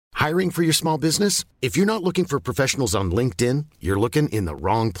Hiring for your small business? If you're not looking for professionals on LinkedIn, you're looking in the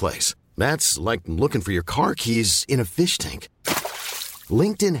wrong place. That's like looking for your car keys in a fish tank.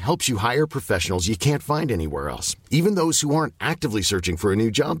 LinkedIn helps you hire professionals you can't find anywhere else, even those who aren't actively searching for a new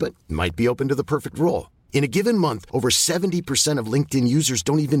job but might be open to the perfect role. In a given month, over 70% of LinkedIn users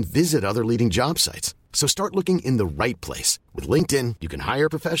don't even visit other leading job sites. So start looking in the right place. With LinkedIn, you can hire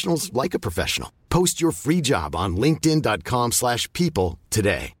professionals like a professional. Post your free job on linkedin.com/people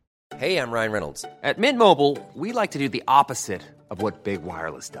today. Hey, I'm Ryan Reynolds. At Mint Mobile, we like to do the opposite of what Big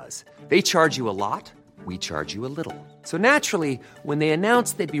Wireless does. They charge you a lot, we charge you a little. So naturally, when they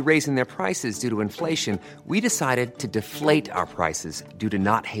announced they'd be raising their prices due to inflation, we decided to deflate our prices due to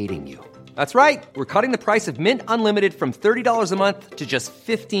not hating you. That's right. We're cutting the price of Mint Unlimited from $30 a month to just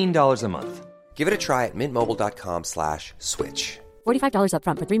 $15 a month. Give it a try at mintmobile.com/switch. $45 up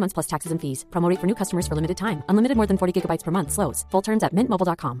front for 3 months plus taxes and fees. Promo rate for new customers for limited time. Unlimited more than 40 gigabytes per month. Slows full terms at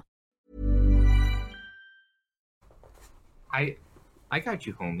mintmobile.com. I got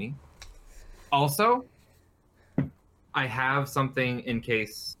you, homie. Also, I have something in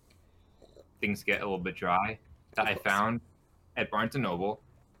case things get a little bit dry that I found at Barnes & Noble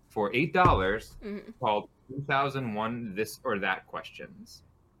for $8 called 2001 This or That Questions.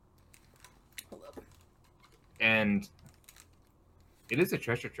 Hold up. And it is a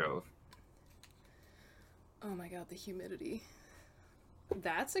treasure trove. Oh my god, the humidity.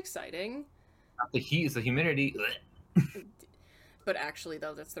 That's exciting. Not the heat, it's the humidity. But actually,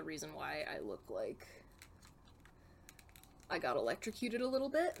 though, that's the reason why I look like I got electrocuted a little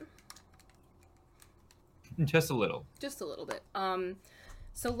bit. Just a little. Just a little bit.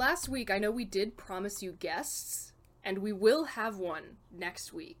 So last week, I know we did promise you guests, and we will have one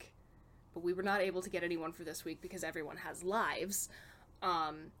next week. But we were not able to get anyone for this week because everyone has lives.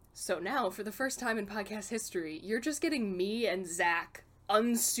 So now, for the first time in podcast history, you're just getting me and Zach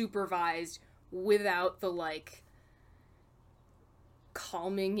unsupervised without the, like,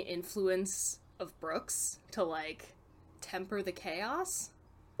 calming influence of Brooks to, like, temper the chaos.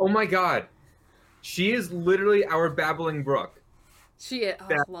 Oh my god. She is literally our babbling brook. I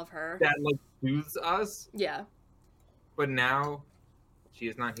love her. That, like, soothes us. Yeah. But now, she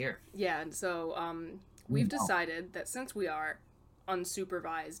is not here. Yeah, and so, we've decided that since we are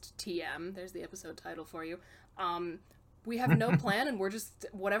unsupervised TM, there's the episode title for you, we have no plan and we're just,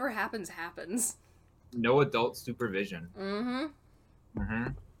 whatever happens, happens. No adult supervision. Mm-hmm.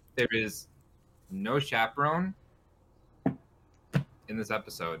 There is no chaperone in this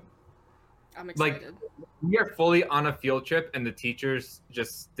episode. I'm excited. Like, we are fully on a field trip and the teachers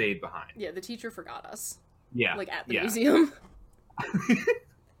just stayed behind. Yeah, the teacher forgot us. Yeah. Like, at the museum.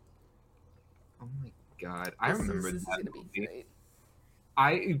 Oh my god. I remember this that is gonna be great.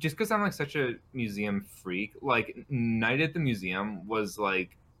 Just because I'm, like, such a museum freak, like, Night at the Museum was,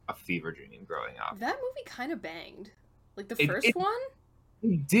 like, a fever dream growing up. That movie kind of banged. Like, the first one?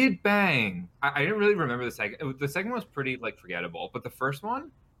 It did bang. I didn't really remember the second. The second one was pretty, like, forgettable. But the first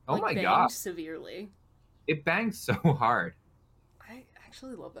one, oh like, my banged god. severely. It banged so hard. I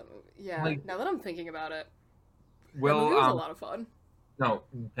actually love that movie. Yeah, Like, now that I'm thinking about it. Well, that movie was a lot of fun. No,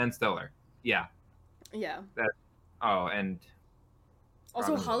 Ben Stiller. Yeah. Yeah. And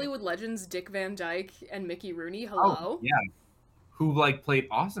also, Robin Hollywood legends Dick Van Dyke and Mickey Rooney. Hello. Oh, yeah. Who, like, played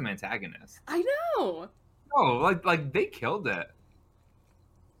awesome antagonists. I know. Oh, like they killed it.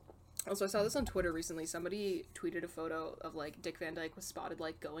 Also, I saw this on Twitter recently. Somebody tweeted a photo of, like, Dick Van Dyke was spotted,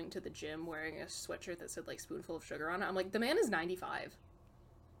 like, going to the gym wearing a sweatshirt that said, like, spoonful of sugar on it. I'm like, the man is 95.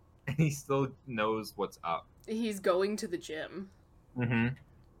 And he still knows what's up. He's going to the gym. Mm-hmm.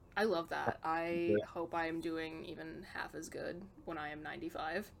 I love that. I hope I am doing even half as good when I am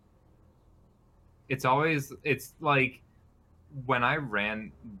 95. It's like, when I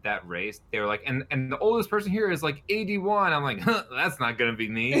ran that race, they were like, and the oldest person here is like 81. I'm like, huh, that's not gonna be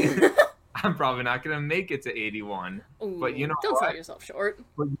me. I'm probably not gonna make it to 81. Ooh, but you know, don't sell yourself short.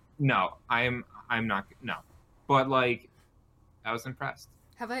 No, I'm not. No, but like, I was impressed.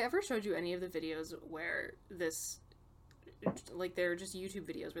 Have I ever showed you any of the videos where this, like, they're just YouTube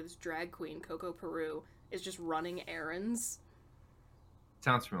videos where this drag queen Coco Peru is just running errands?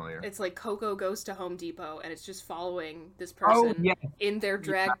 Sounds familiar. It's like Coco goes to Home Depot and it's just following this person in their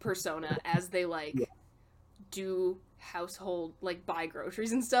drag persona as they, like, do household, like, buy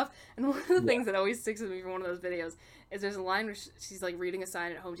groceries and stuff. And one of the things that always sticks with me from one of those videos is there's a line where she's, like, reading a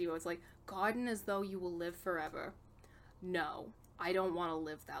sign at Home Depot. It's like, garden as though you will live forever. No, I don't want to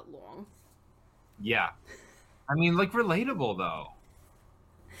live that long. Yeah. I mean, like, relatable, though.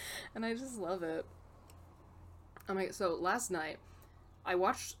 And I just love it. So last night, I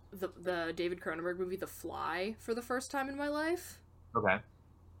watched the David Cronenberg movie The Fly for the first time in my life. Okay.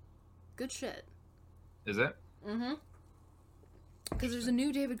 Good shit. Is it? Mm-hmm. Because there's a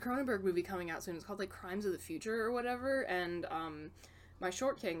new David Cronenberg movie coming out soon. It's called, like, Crimes of the Future or whatever, and, my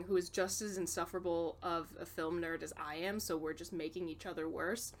short king, who is just as insufferable of a film nerd as I am, so we're just making each other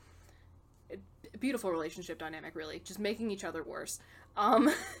worse. Beautiful relationship dynamic, really. Just making each other worse.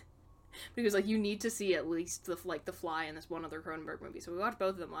 Because, like, you need to see at least, The Fly and this one other Cronenberg movie. So we watched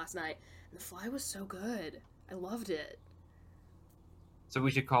both of them last night, and The Fly was so good. I loved it. So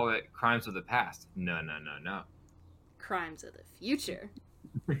we should call it Crimes of the Past. No. Crimes of the Future.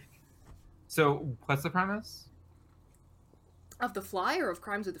 So, what's the premise? Of The Fly or of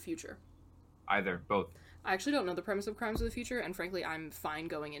Crimes of the Future? Either, both. I actually don't know the premise of Crimes of the Future, and frankly, I'm fine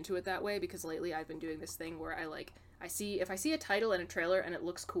going into it that way, because lately I've been doing this thing where if I see a title and a trailer and it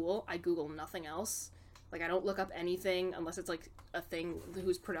looks cool, I Google nothing else. Like, I don't look up anything unless it's, like, a thing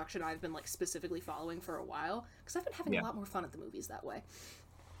whose production I've been, like, specifically following for a while, because I've been having a lot more fun at the movies that way.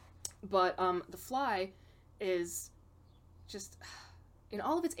 But, The Fly is just, in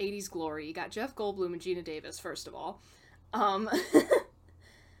all of its 80s glory, you got Jeff Goldblum and Gina Davis, first of all.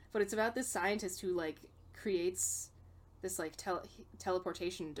 But it's about this scientist who, like, creates this, like,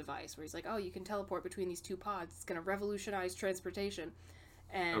 teleportation device where he's like, oh, you can teleport between these two pods. It's gonna revolutionize transportation.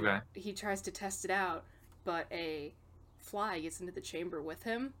 And he tries to test it out, but a fly gets into the chamber with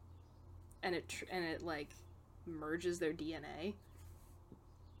him, and it like, merges their DNA.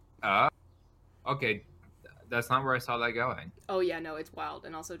 Okay. That's not where I saw that going. Oh, yeah, no, it's wild.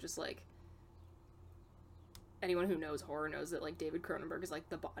 And also just, like, anyone who knows horror knows that, like, David Cronenberg is, like,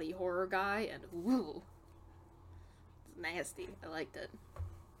 the body horror guy, and woo, it's nasty. I liked it.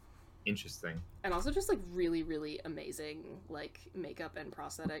 Interesting. And also just, like, really, really amazing, like, makeup and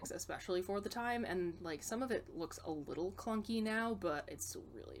prosthetics, especially for the time, and, like, some of it looks a little clunky now, but it's still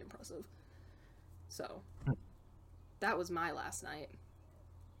really impressive. So, that was my last night.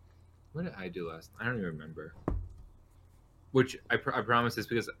 What did I do last? I don't even remember. Which I promise is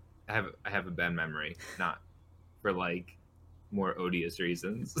because I have a bad memory, not for, like, more odious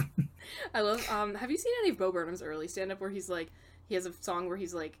reasons. I love. Have you seen any of Bo Burnham's early stand-up where he's like, he has a song where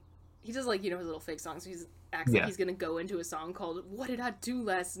he's like, he does, like, you know, his little fake songs. So he acts like he's gonna go into a song called "What Did I Do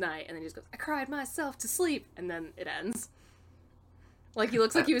Last Night," and then he just goes, "I cried myself to sleep," and then it ends. Like, he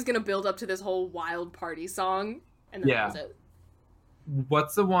looks like he was gonna build up to this whole wild party song, and then that was it.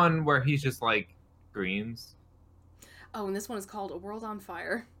 What's the one where he's just, like, screams? Oh, and this one is called "A World on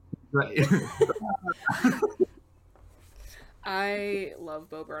Fire." Right. I love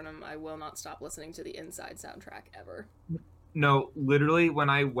Bo Burnham. I will not stop listening to the Inside soundtrack ever. No, literally, when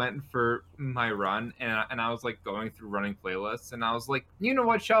I went for my run and I was, like, going through running playlists, and I was like, you know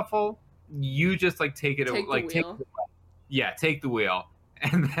what, Shuffle? You just, like, take the wheel. Take the wheel.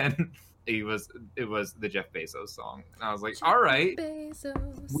 And then it was the Jeff Bezos song, and I was like, all right,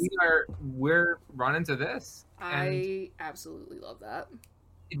 Bezos. we're running to this. I absolutely love that.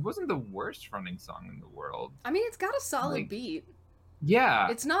 It wasn't the worst running song in the world. I mean, it's got a solid beat. Yeah.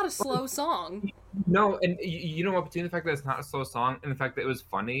 It's not a slow song. No, and you know what, between the fact that it's not a slow song and the fact that it was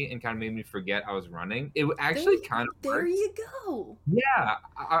funny and kind of made me forget I was running, it actually kind of there worked. You go. Yeah,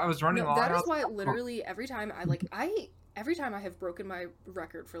 I was running along. That is why literally every time every time I have broken my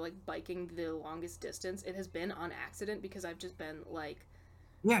record for, like, biking the longest distance, it has been on accident, because I've just been, like...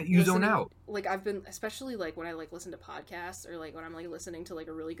 Yeah, you zone out. Like, I've been, especially, like, when I, like, listen to podcasts, or, like, when I'm, like, listening to, like,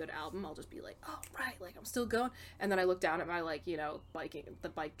 a really good album, I'll just be like, oh, right, like, I'm still going. And then I look down at my, like, you know, the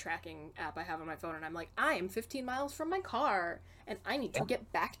bike tracking app I have on my phone, and I'm like, I am 15 miles from my car, and I need to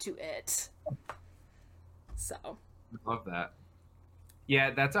get back to it. So. I love that.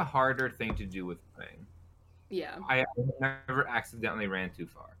 Yeah, that's a harder thing to do with running. Yeah. I never accidentally ran too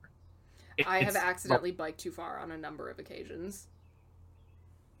far. I have accidentally biked too far on a number of occasions.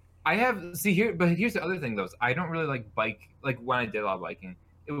 I have, but here's the other thing, though. I don't really like bike, like, when I did a lot of biking,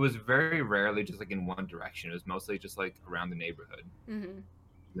 it was very rarely just, like, in one direction. It was mostly just, like, around the neighborhood. Mm-hmm.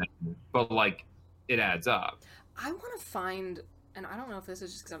 But, like, it adds up. I want to find, and I don't know if this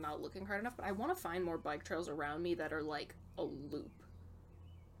is just because I'm not looking hard enough, but I want to find more bike trails around me that are, like, a loop.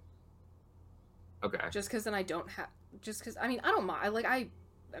 Okay. Just because then I don't have, I mean, I don't mind. I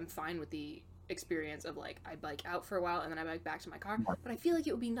am fine with the experience of, like, I bike out for a while and then I bike back to my car, but I feel like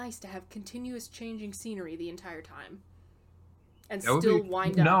it would be nice to have continuous changing scenery the entire time and still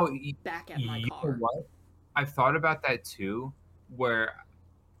wind up back at my car. What? I've thought about that too, where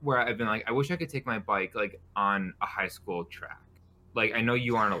I've been like, I wish I could take my bike, like, on a high school track. Like, I know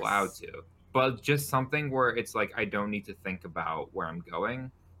you aren't allowed to, but just something where it's like I don't need to think about where I'm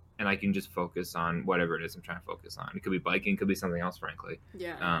going, and I can just focus on whatever it is I'm trying to focus on. It could be biking, it could be something else, frankly.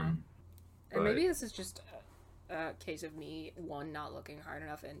 Yeah. And maybe this is just a case of me, one, not looking hard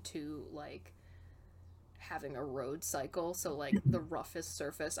enough, and two, like, having a road cycle. So, like, the roughest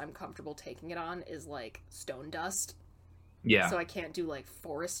surface I'm comfortable taking it on is, like, stone dust. Yeah. So I can't do, like,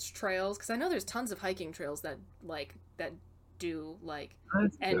 forest trails, because I know there's tons of hiking trails that, like, that do, like,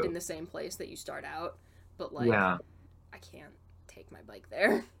 end in the same place that you start out. But, like, I can't take my bike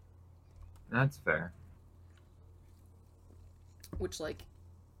there. That's fair. Which, like,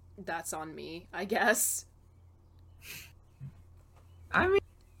 that's on me, I guess. I mean,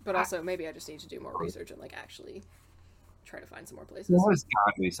 but also maybe I just need to do more research and, like, actually try to find some more places. There's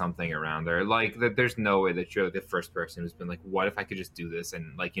got to be something around there. Like, there's no way that you're, like, the first person who's been like, what if I could just do this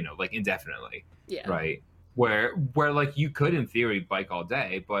and, like, you know, like, indefinitely. Yeah. Right. Where like, you could in theory bike all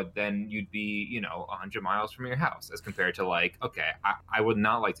day, but then you'd be, you know, 100 miles from your house, as compared to, like, okay, I would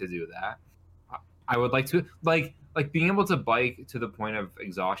not like to do that. I would like to, like being able to bike to the point of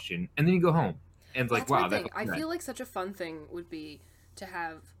exhaustion, and then you go home, and it's like, that's wow, that's I feel like such a fun thing would be to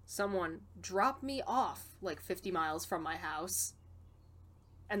have someone drop me off like 50 miles from my house,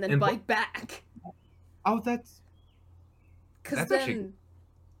 and then bike back. Oh, that's because then actually...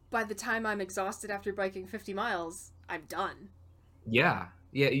 by the time I'm exhausted after biking 50 miles, I'm done. Yeah,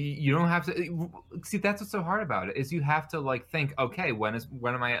 you don't have to see. That's what's so hard about it, is you have to, like, think, okay, when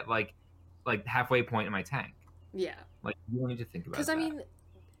am I at like halfway point in my tank? Yeah. Like, you don't need to think about that. Because, I mean,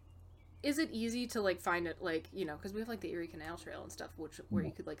 is it easy to, like, find it, like, you know, because we have, like, the Erie Canal Trail and stuff, where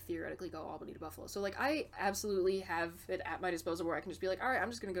you could, like, theoretically go Albany to Buffalo. So, like, I absolutely have it at my disposal where I can just be like, all right, I'm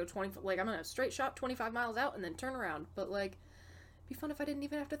just going to go I'm going to straight shot 25 miles out and then turn around. But, like, it'd be fun if I didn't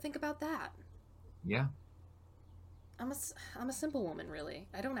even have to think about that. Yeah. I'm a simple woman, really.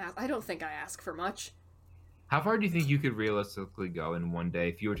 I don't think I ask for much. How far do you think you could realistically go in one day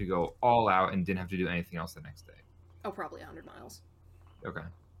if you were to go all out and didn't have to do anything else the next day? Oh, probably 100 miles. Okay.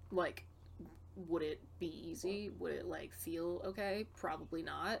 Like, would it be easy? Would it, like, feel okay? Probably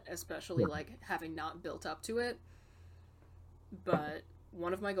not, especially, like, having not built up to it. But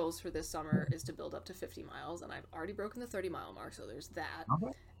one of my goals for this summer is to build up to 50 miles, and I've already broken the 30-mile mark, so there's that.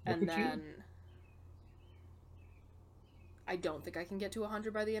 Okay. And then... I don't think I can get to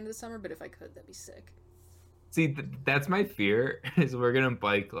 100 by the end of the summer, but if I could, that'd be sick. See, that's my fear, is we're going to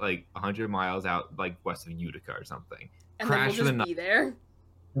bike, like, 100 miles out, like, west of Utica or something. And crash then we'll just be there.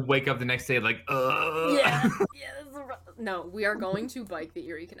 Wake up the next day, like, ugh. Yeah. No, we are going to bike the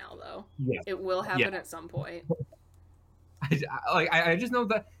Erie Canal, though. Yeah. It will happen at some point. I just know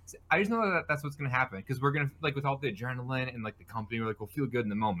that that's what's going to happen, because we're going to, like, with all the adrenaline and, like, the company, we're like, we'll feel good in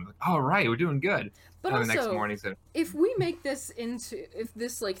the moment. Like, all right, we're doing good. But and also, the next morning, if we make this if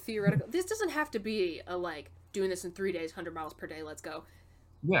this, like, theoretical, this doesn't have to be a, like, doing this in 3 days, 100 miles per day, let's go.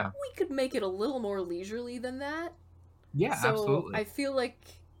 Yeah. We could make it a little more leisurely than that. Yeah, so absolutely. I feel like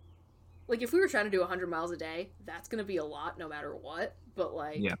if we were trying to do 100 miles a day, that's going to be a lot no matter what. But,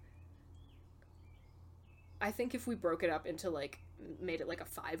 like, yeah. I think if we broke it up into, like, made it like a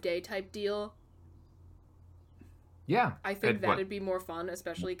 5-day type deal. Yeah. I think that'd be more fun,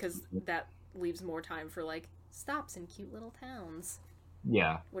 especially because that leaves more time for, like, stops in cute little towns.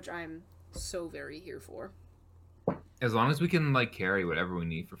 Yeah. Which I'm so very here for. As long as we can, like, carry whatever we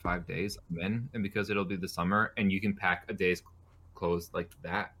need for 5 days, I'm in. And because it'll be the summer and you can pack a day's clothes like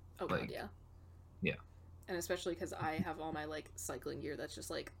that. Oh, like, God, yeah. Yeah. And especially because I have all my, like, cycling gear that's just,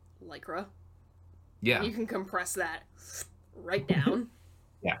 like, Lycra. Yeah. And you can compress that right down.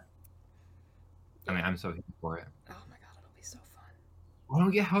 Yeah. I mean, I'm so here for it. Oh my God, it'll be so fun. I don't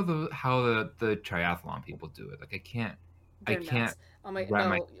get how the triathlon people do it. Like, I can't. Nuts. Oh my,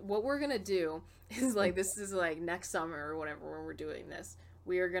 no, what we're gonna do is, like, this is, like, next summer or whatever when we're doing this.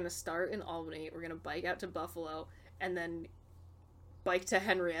 We are gonna start in Albany. We're gonna bike out to Buffalo and then bike to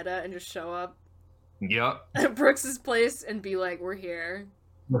Henrietta and just show up. Yep. At Brooks's place and be like, we're here.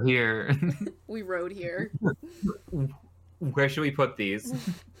 We're here. We rode here. Where should we put these?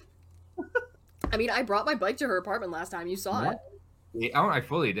 I mean, I brought my bike to her apartment last time. You saw it. Oh, I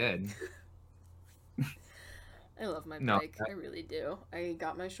fully did. I love my bike. I really do. I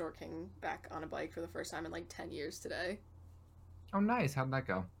got my Short King back on a bike for the first time in, like, 10 years today. Oh, nice. How'd that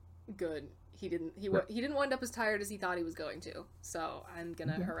go? Good. He didn't wind up as tired as he thought he was going to. So I'm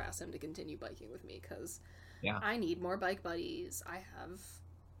gonna harass him to continue biking with me because I need more bike buddies. I have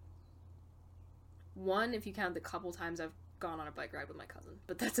one, if you count the couple times I've gone on a bike ride with my cousin,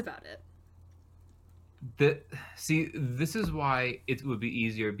 but that's about it. This is why it would be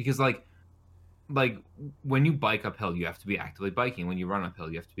easier, because like when you bike uphill, you have to be actively biking. When you run uphill,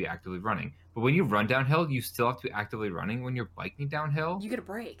 you have to be actively running. But when you run downhill, you still have to be actively running. When you're biking downhill, you get a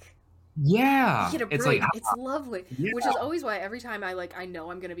break. Yeah, You get a break. it's like It's lovely. yeah. Which is always why every time I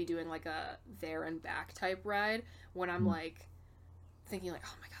know I'm gonna be doing like a there and back type ride, when I'm like thinking like,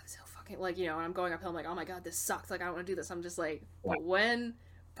 oh my god, this hill fucking like, you know, and I'm going uphill, I'm like, oh my god, this sucks. Like I don't want to do this. I'm just like, but when,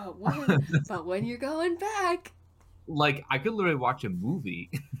 but when you're going back. Like I could literally watch a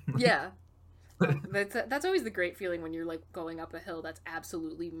movie. Yeah. That's always the great feeling when you're like going up a hill that's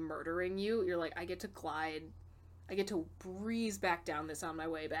absolutely murdering you. You're like, I get to glide, I get to breeze back down this on my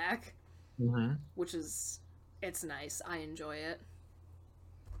way back, which is, it's nice. I enjoy it.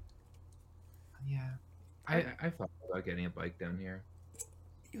 Yeah, I thought about getting a bike down here.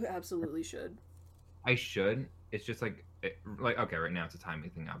 You absolutely should. I should. It's just like okay, right now it's a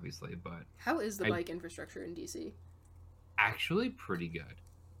timing thing, obviously, but how is the bike infrastructure in DC? Actually, pretty good.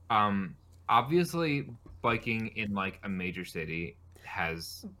 Obviously, biking in like a major city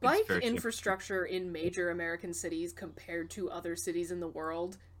has bike infrastructure in major American cities compared to other cities in the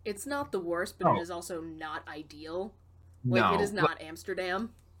world. It's not the worst, but it is also not ideal. Like no, it is not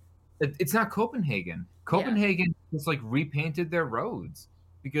Amsterdam. It's not Copenhagen. Copenhagen just like repainted their roads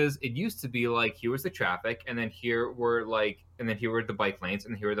because it used to be like here was the traffic, and then here were the bike lanes,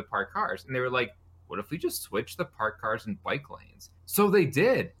 and here were the parked cars, and they were like, what if we just switch the parked cars and bike lanes? So they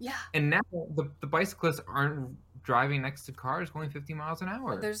did. Yeah. And now the bicyclists aren't driving next to cars going 50 miles an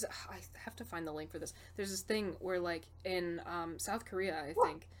hour. I have to find the link for this. There's this thing where like in South Korea, I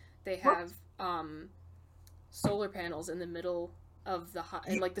think they have solar panels in the middle of the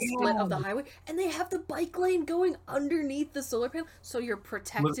like the split of the highway, and they have the bike lane going underneath the solar panel, so you're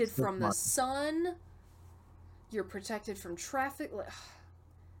protected from the sun. You're protected from traffic. Like,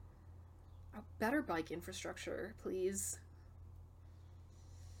 a better bike infrastructure, please.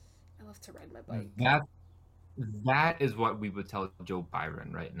 I love to ride my bike. That is what we would tell Joe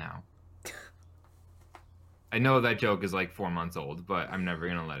Byron right now. I know that joke is like 4 months old, but I'm never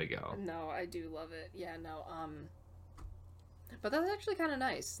gonna let it go. No, I do love it. Yeah, no, but that's actually kind of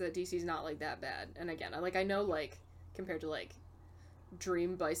nice that DC's not like that bad. And again, I know like compared to like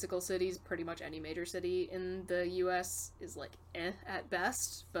dream bicycle cities, pretty much any major city in the US is like at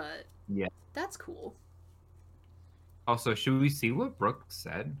best, but yeah, that's cool. Also, should we see what Brooke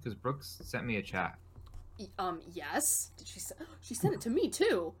said? Because Brooke sent me a chat. Yes. Did she sent it to me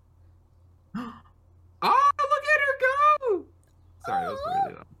too? Oh, look at her go! Sorry, that was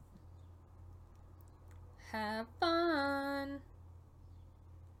really loud. Have fun.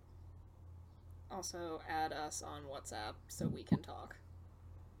 Also, add us on WhatsApp so we can talk.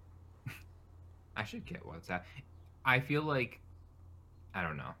 I should get WhatsApp. I feel like, I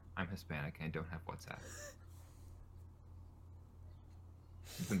don't know. I'm Hispanic and I don't have WhatsApp.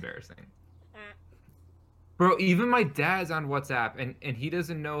 It's embarrassing. Bro, even my dad's on WhatsApp and he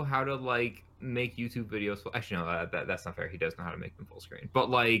doesn't know how to like make YouTube videos. Actually, no, that's not fair. He does know how to make them full screen. But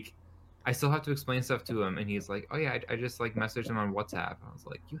like, I still have to explain stuff to him, and he's like, "Oh yeah, I just like messaged him on WhatsApp." And I was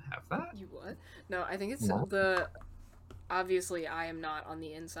like, "You have that? You what?" No, I think it's obviously I am not on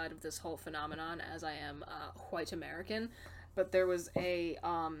the inside of this whole phenomenon as I am white American, but there was a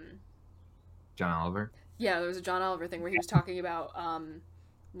John Oliver. Yeah, there was a John Oliver thing where he was talking about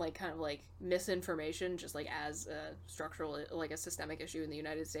like kind of like misinformation just like as a structural, like a systemic issue in the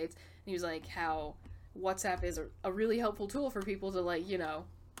United States. And he was like how WhatsApp is a really helpful tool for people to like, you know,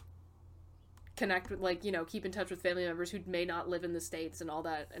 connect with, like, you know, keep in touch with family members who may not live in the States and all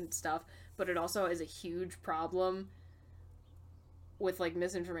that and stuff, but it also is a huge problem with like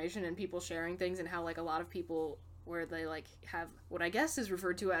misinformation and people sharing things, and how like a lot of people where they like have what I guess is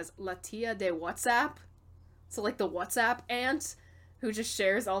referred to as La Tia de WhatsApp, so like the WhatsApp aunt who just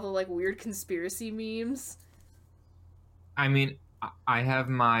shares all the like weird conspiracy memes. I mean, I have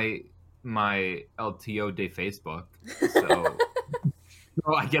my LTO de Facebook, so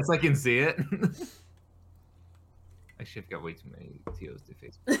so I guess I can see it. Actually, I've got way too many TOs to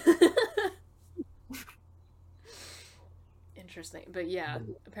Facebook. Interesting. But yeah,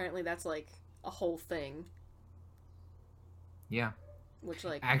 apparently that's like a whole thing. Yeah. Which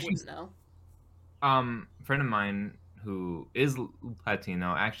like I wouldn't know. A friend of mine who is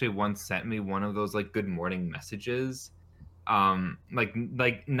Latino actually once sent me one of those like good morning messages. Like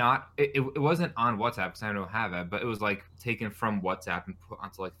not it wasn't on WhatsApp because I don't have it, but it was like taken from WhatsApp and put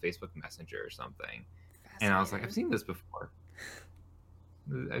onto like Facebook Messenger or something. And I was like, I've seen this before.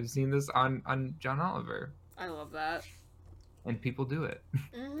 I've seen this on John Oliver. I love that. And people do it.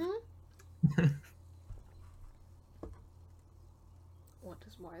 Mm-hmm.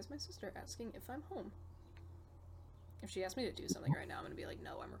 Why is my sister asking if I'm home? If she asked me to do something right now, I'm gonna be like,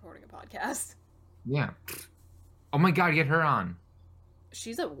 no, I'm recording a podcast. Yeah. Oh my god, get her on.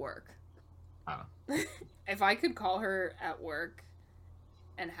 She's at work. Oh. If I could call her at work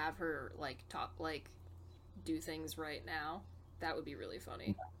and have her like talk like do things right now. That would be really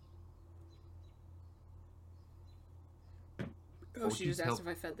funny. Oh, she just asked if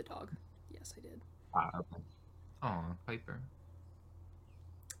I fed the dog. Yes, I did. Okay. Oh, Piper.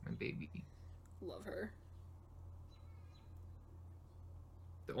 My baby. Love her.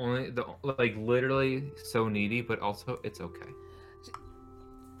 Like literally so needy, but also it's okay.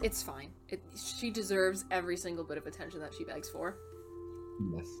 It's fine. She deserves every single bit of attention that she begs for.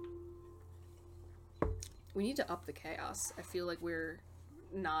 Yes. We need to up the chaos. I feel like we're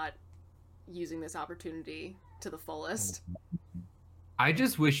not using this opportunity to the fullest. I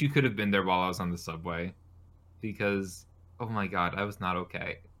just wish you could have been there while I was on the subway, because oh my god, I was not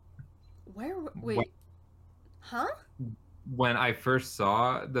okay. Wait. Huh? When I first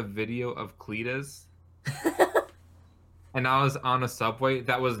saw the video of Cletus, and I was on a subway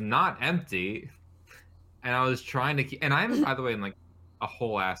that was not empty, and I was trying to keep, and I'm, by the way, in like a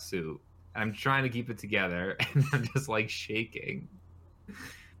whole ass suit, and I'm trying to keep it together, and I'm just like shaking.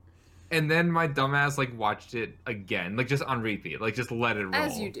 And then my dumbass like watched it again, like just on repeat, like just let it roll.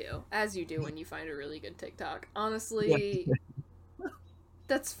 As you do when you find a really good TikTok. Honestly,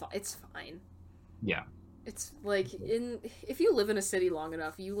 that's fine. It's fine. Yeah. It's like if you live in a city long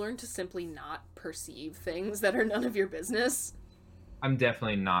enough, you learn to simply not perceive things that are none of your business. I'm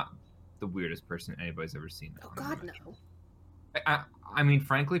definitely not the weirdest person anybody's ever seen. Oh God, no. I mean,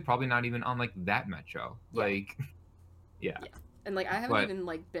 frankly, probably not even on like that metro. Yeah. Like, yeah. And like I haven't even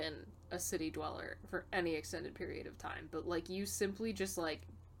like been a city dweller for any extended period of time, but like you simply just like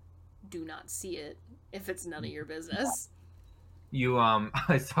do not see it if it's none of your business. You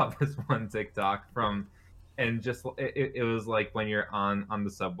I saw this one TikTok from, and just it was like when you're on the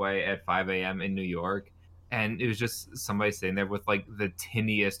subway at 5 a.m. in New York, and it was just somebody sitting there with like the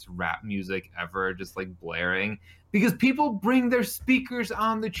tinniest rap music ever, just like blaring, because people bring their speakers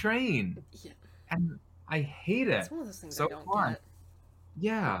on the train. Yeah. And I hate it. It's one of those things I don't get.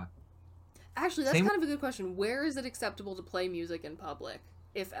 Yeah. Actually, that's kind of a good question. Where is it acceptable to play music in public,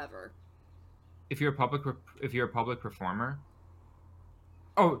 if ever? If you're a public performer.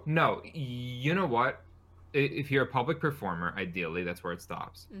 Oh no! You know what? If you're a public performer, ideally that's where it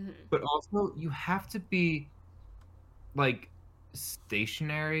stops. Mm-hmm. But also, you have to be like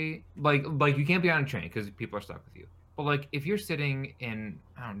stationary. Like you can't be on a train because people are stuck with you. But like if you're sitting in,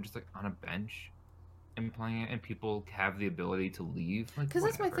 I don't know, just like on a bench and playing it, and people have the ability to leave, like, because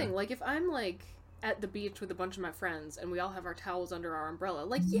that's my thing. Like if I'm like at the beach with a bunch of my friends and we all have our towels under our umbrella,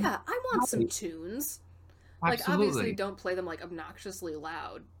 like yeah, I want some tunes. Like Absolutely. Obviously don't play them like obnoxiously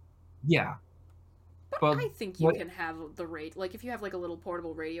loud. Yeah. But I think you can have the rate, like if you have like a little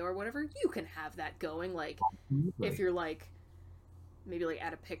portable radio or whatever, you can have that going. Like if you're like maybe like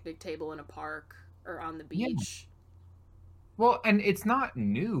at a picnic table in a park or on the beach. Yeah. Well, and it's not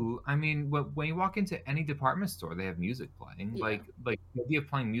new. I mean, when you walk into any department store, they have music playing. Yeah. Like the idea of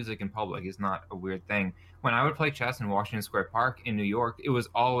playing music in public is not a weird thing. When I would play chess in Washington Square Park in New York, it was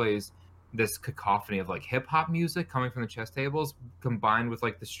always this cacophony of like hip hop music coming from the chess tables combined with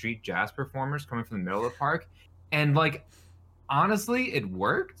like the street jazz performers coming from the middle of the park. And like, honestly, it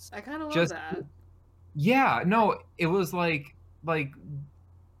worked. I kind of love that. Yeah, no, it was like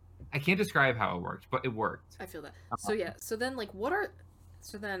I can't describe how it worked, but it worked. I feel that. So yeah, so then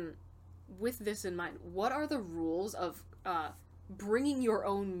with this in mind, what are the rules of bringing your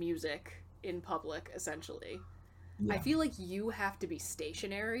own music in public, essentially? Yeah. I feel like you have to be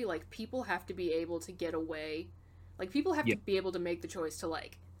stationary. Like people have to be able to get away. Like people have to be able to make the choice to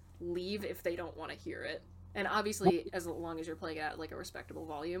like leave if they don't want to hear it. And obviously, as long as you're playing it at like a respectable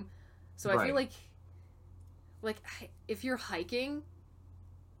volume. So I feel like if you're hiking,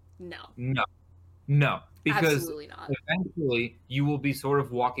 no, because absolutely not. Eventually you will be sort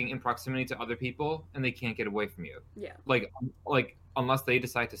of walking in proximity to other people, and they can't get away from you. Yeah. Like unless they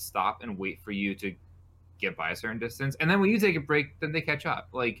decide to stop and wait for you to get by a certain distance, and then when you take a break, then they catch up.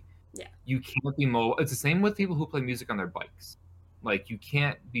 Like, yeah, you can't be mobile. It's the same with people who play music on their bikes. Like, you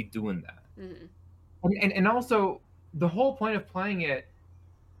can't be doing that. Mm-hmm. And also the whole point of playing it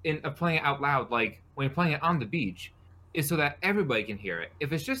out loud, like when you're playing it on the beach, is so that everybody can hear it.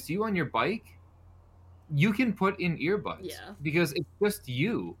 If it's just you on your bike, you can put in earbuds because it's just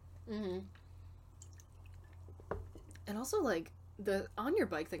you. Mm-hmm. And also like the on your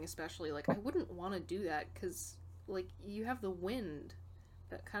bike thing, especially, like I wouldn't want to do that because like you have the wind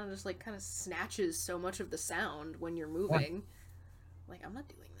that kind of snatches so much of the sound when you're moving. Yeah. Like I'm not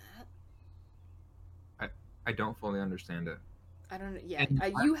doing that. I don't fully understand it. I don't know. Yeah,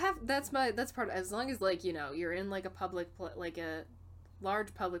 you have that's part. As long as like you're in like a like a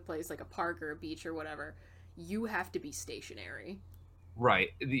large public place like a park or a beach or whatever, you have to be stationary. Right.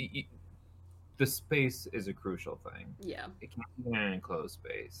 The space is a crucial thing. Yeah. It can't be in an enclosed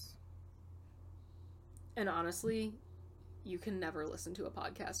space. And honestly, you can never listen to a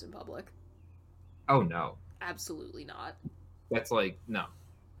podcast in public. Oh no. Absolutely not. That's like no.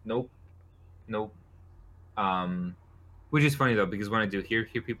 Nope. Which is funny though, because when I do hear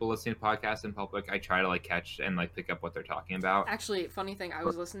people listening to podcasts in public, I try to like catch and like pick up what they're talking about. Actually, funny thing, I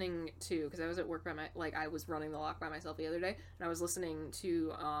was listening to, because I was at work I was running the lock by myself the other day, and I was listening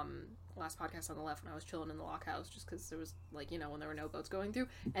to last podcast on the left when I was chilling in the lock house, just because there was like, when there were no boats going through,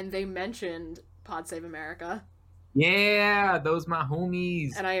 and they mentioned Pod Save America. Yeah, those my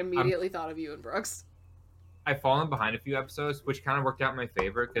homies. And I immediately thought of you and Brooks. I've fallen behind a few episodes, which kind of worked out in my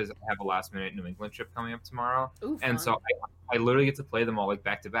favor because I have a last minute New England trip coming up tomorrow. Ooh, and so I literally get to play them all like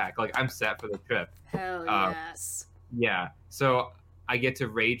back to back. Like I'm set for the trip. Hell yes. Yeah. So I get to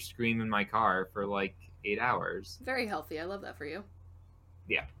rage scream in my car for like 8 hours. Very healthy. I love that for you.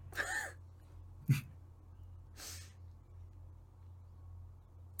 Yeah.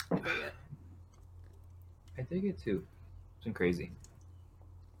 I dig it. I dig it too. It's been crazy.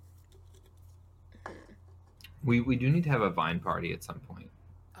 We do need to have a Vine party at some point.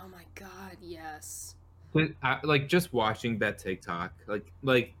 Oh my god, yes. But like just watching that TikTok,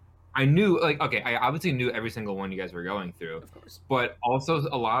 like I knew, like, okay, I obviously knew every single one you guys were going through, Of course. but also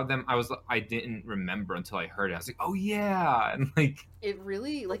a lot of them I didn't remember until I heard it. I was like, oh yeah, and like it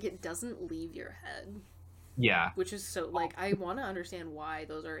really, like, it doesn't leave your head. Yeah. Which is so, like, I want to understand why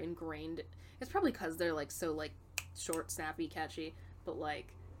those are ingrained. It's probably because they're like so like short, snappy, catchy, but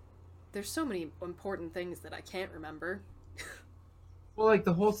like there's so many important things that I can't remember. Well, like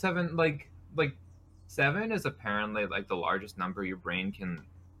the whole seven, like 7 is apparently like the largest number your brain can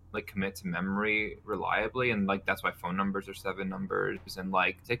like commit to memory reliably, and like that's why phone numbers are 7 numbers, and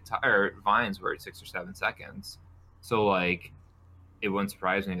like TikTok or Vines were 6 or 7 seconds. So like, it wouldn't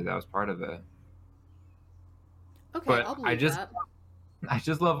surprise me if that was part of it. Okay, but I'll believe that. I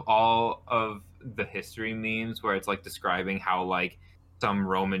just love all of the history memes where it's like describing how like some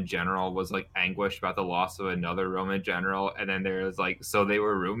Roman general was like anguished about the loss of another Roman general, and then there's like, so they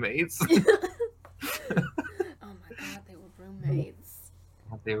were roommates. Oh my god, they were roommates.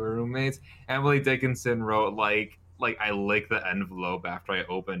 They were roommates. Emily Dickinson wrote like I lick the envelope after I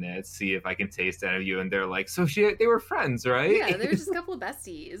open it, see if I can taste any of you, and they're like, so they were friends, right? Yeah, they were just a couple of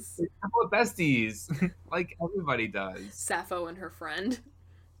besties. A couple of besties, like everybody does. Sappho and her friend.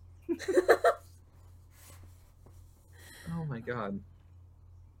 Oh my god.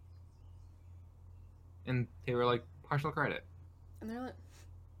 And they were like, partial credit. And they're like,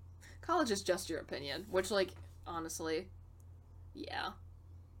 college is just your opinion, which, like, honestly, yeah.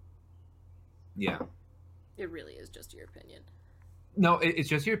 Yeah. It really is just your opinion. No, it's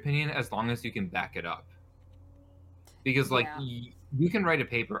just your opinion as long as you can back it up. Because, like, you can write a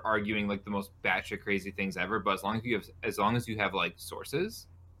paper arguing, like, the most batshit crazy things ever, but as long as you have, like, sources.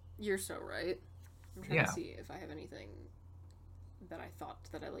 You're so right. I'm trying to see if I have anything that I thought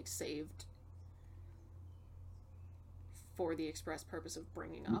that I, like, saved for the express purpose of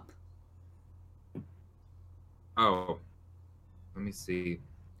bringing up. Oh. Let me see.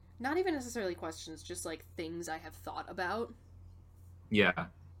 Not even necessarily questions, just, like, things I have thought about. Yeah.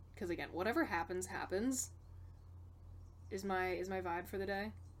 Because, again, whatever happens, is my vibe for the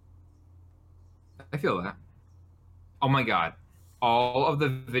day. I feel that. Oh my god. All of the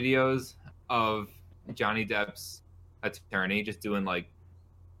videos of Johnny Depp's attorney just doing, like...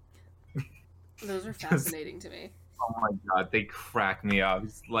 Those are fascinating to me. Oh my god, they crack me up.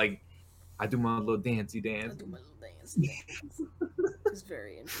 It's like, I do my little dancey dance. It's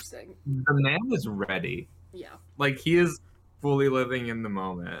very interesting. The man is ready. Yeah. Like, he is fully living in the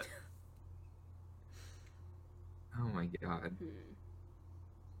moment. Oh my god.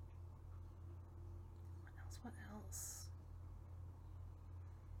 What else?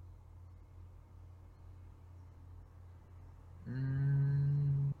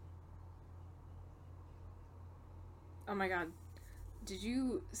 Oh my god. Did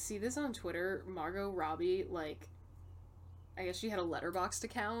you see this on Twitter? Margot Robbie, like, I guess she had a Letterboxd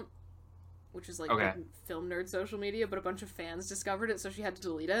account, which is like film nerd social media, but a bunch of fans discovered it, so she had to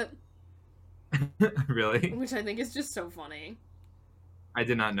delete it. Really? Which I think is just so funny. I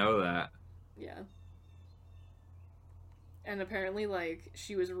did not know that. Yeah. And apparently, like,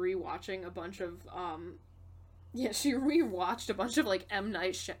 she was rewatching a bunch of, she rewatched a bunch of, like, M.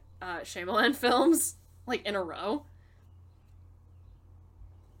 Night Shyamalan films, like, in a row.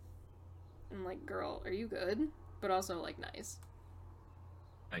 I'm like, girl, are you good? But also, like, nice.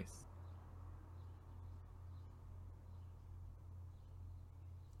 Nice.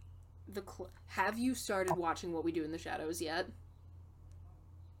 Have you started watching What We Do in the Shadows yet?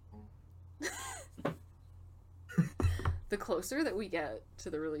 the closer that we get to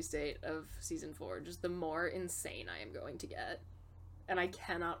the release date of season 4, just the more insane I am going to get. And I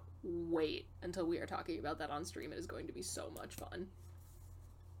cannot wait until we are talking about that on stream. It is going to be so much fun.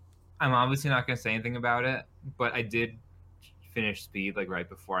 I'm obviously not going to say anything about it, but I did finish Speed like right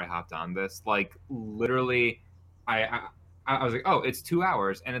before I hopped on this. Like literally, I was like, oh, it's 2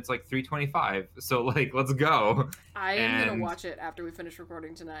 hours and it's like 3:25, so like let's go. I am gonna watch it after we finish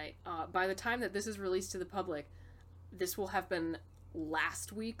recording tonight. By the time that this is released to the public, this will have been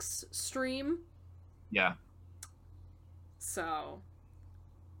last week's stream. Yeah. So,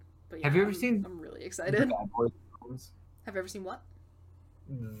 but yeah, have you ever seen? I'm really excited. The Bad Boys films? Have you ever seen what?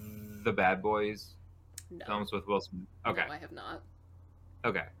 The Bad Boys No. films with Will Smith. Okay. No, I have not.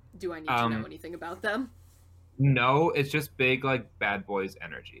 Okay. Do I need to know anything about them? No, it's just big like Bad Boys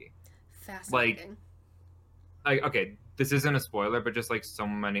energy. Fascinating. Like okay, this isn't a spoiler, but just like so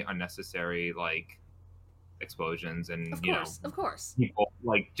many unnecessary like explosions and of course people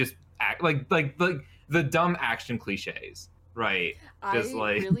like just act like the dumb action cliches, right? Just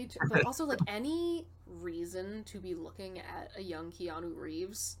really but also like any reason to be looking at a young Keanu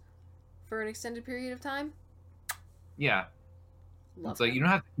Reeves for an extended period of time. Yeah. Love it's like him. you don't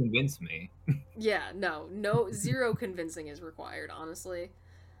have to convince me. Yeah, no, zero convincing is required, honestly.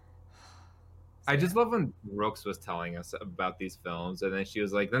 I just love when Brooks was telling us about these films, and then she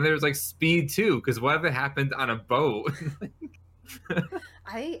was like, then there's like Speed 2, because what if it happened on a boat?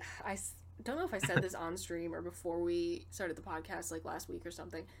 I don't know if I said this on stream or before we started the podcast, like last week or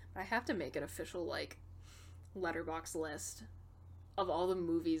something, but I have to make an official like letterbox list of all the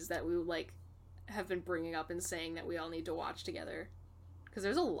movies that we like have been bringing up and saying that we all need to watch together, because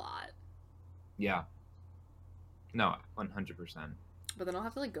there's a lot. Yeah. No, 100%. But then I'll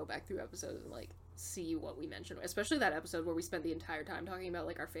have to like go back through episodes and like see what we mentioned, especially that episode where we spent the entire time talking about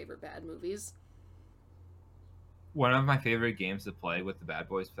like our favorite bad movies. One of my favorite games to play with the Bad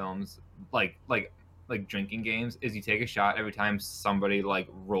Boys films, like drinking games, is you take a shot every time somebody like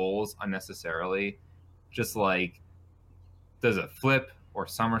rolls unnecessarily, just like does a flip or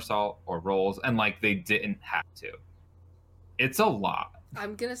somersault or rolls, and like they didn't have to. It's a lot.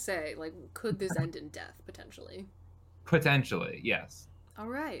 I'm gonna say, like, could this end in death potentially? Potentially, yes. All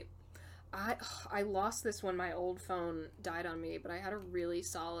right. I lost this when my old phone died on me, but I had a really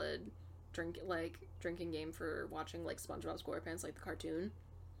solid drinking game for watching like SpongeBob SquarePants, like the cartoon.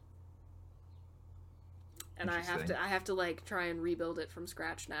 And I have to like try and rebuild it from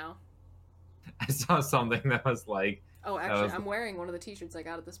scratch now. I saw something that was like, oh, actually, I'm wearing one of the t-shirts I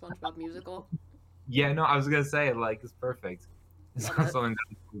got at the SpongeBob musical. Yeah, no, I was gonna say like it's perfect. Something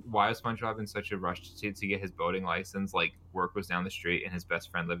that, why was SpongeBob in such a rush to get his boating license? Like work was down the street and his best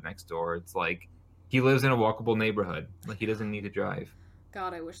friend lived next door. It's like he lives in a walkable neighborhood. Like he doesn't need to drive.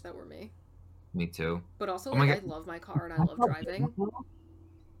 God, I wish that were me. Me too. But also, like, I love my car and I love driving.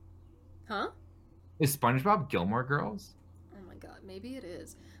 Huh? Is SpongeBob Gilmore Girls? Oh my god, maybe it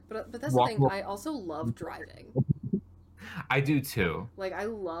is. But that's the thing. I also love driving. I do too. Like, I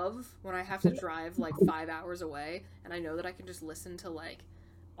love when I have to drive like 5 hours away and I know that I can just listen to like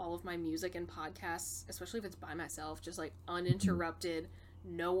all of my music and podcasts, especially if it's by myself, just like uninterrupted,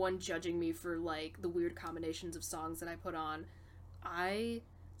 no one judging me for like the weird combinations of songs that I put on. I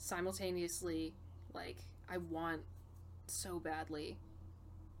simultaneously, like, I want so badly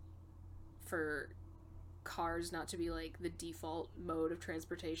for cars not to be like the default mode of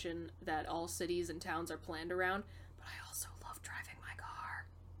transportation that all cities and towns are planned around, but I also love driving my car.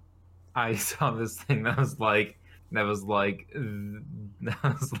 I saw this thing that was like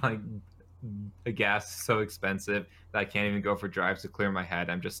the gas is so expensive that I can't even go for drives to clear my head.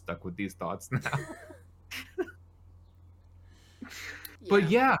 I'm just stuck with these thoughts now.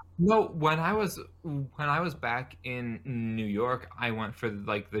 But yeah, no, when I was back in New York, I went for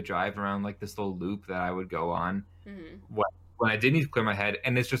like the drive around like this little loop that I would go on when I did need to clear my head,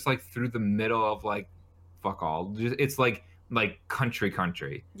 and it's just like through the middle of like fuck all. It's like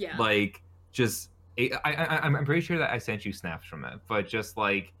country. Yeah. Like just I'm pretty sure that I sent you snaps from it, but just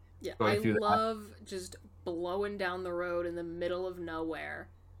like I love just blowing down the road in the middle of nowhere.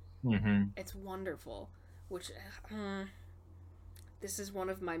 Mm-hmm. It's wonderful. Which this is one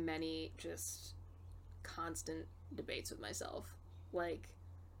of my many just constant debates with myself. Like,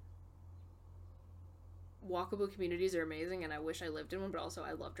 walkable communities are amazing and I wish I lived in one, but also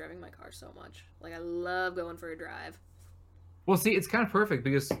I love driving my car so much. Like, I love going for a drive. Well, see, it's kind of perfect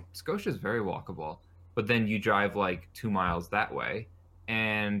because Scotia is very walkable, but then you drive like 2 miles that way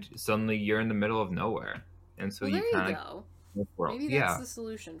and suddenly you're in the middle of nowhere. And so you kind of go. Maybe that's the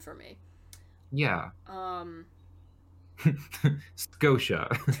solution for me. Yeah. Scotia.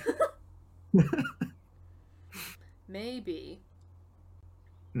 Maybe.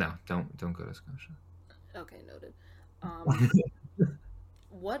 No, don't go to Scotia. Okay, noted.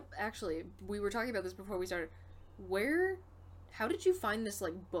 What actually? We were talking about this before we started. How did you find this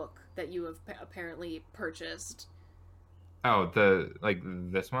like book that you have apparently purchased? Oh,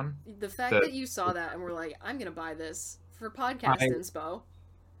 this one? The fact that you saw that and were like, I'm gonna buy this for podcast inspo.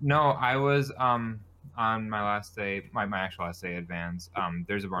 No, I was on my last day, my actual last day at Vans.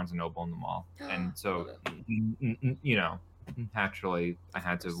 There's a Barnes & Noble in the mall, and so you know, naturally I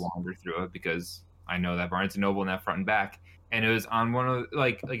had to wander through it because I know that Barnes & Noble in that front and back, and it was on one of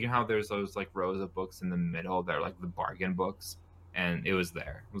like you know how there's those like rows of books in the middle that are like the bargain books, and it was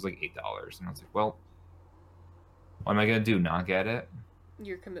there. It was like $8, and I was like, well, what am I gonna do? Not get it?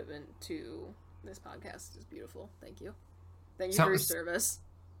 Your commitment to this podcast is beautiful. Thank you. Thank you for your service.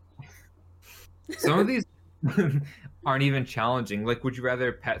 Some of these aren't even challenging. Like, would you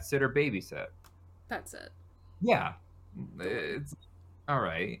rather pet sit or babysit? Pet sit. Yeah, it's all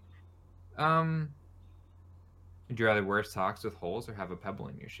right. Would you rather wear socks with holes or have a pebble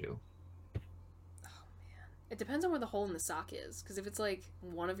in your shoe? Oh man, it depends on where the hole in the sock is. Because if it's like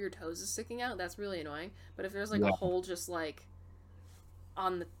one of your toes is sticking out, that's really annoying. But if there's like a hole just like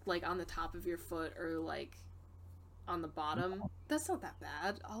on the top of your foot or like on the bottom, that's not that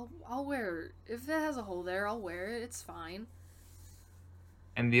bad. I'll wear it. If it has a hole there, I'll wear it. It's fine.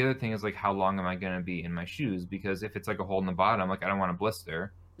 And the other thing is like, how long am I gonna be in my shoes? Because if it's like a hole in the bottom, like I don't want a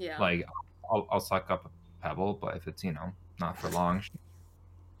blister. Yeah. Like I'll suck up a pebble, but if it's not for long.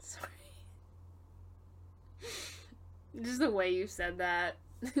 Sorry. Just the way you said that,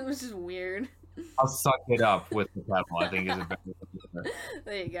 it was just weird. I'll suck it up with the pebble. I think is a better.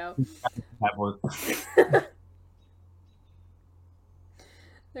 There you go. Pebble.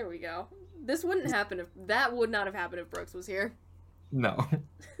 There we go. This wouldn't happen that would not have happened if Brooks was here. No.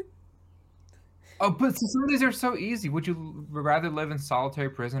 Oh, but some of these are so easy. Would you rather live in solitary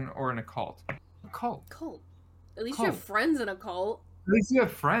prison or in a cult? A cult. Cult. At least you have friends in a cult. At least you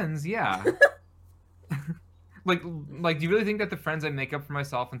have friends, yeah. Like, do you really think that the friends I make up for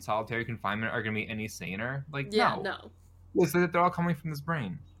myself in solitary confinement are gonna be any saner? Like, yeah, no. It's that they're all coming from this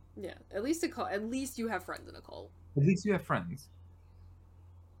brain. Yeah, at least At least you have friends in a cult. At least you have friends.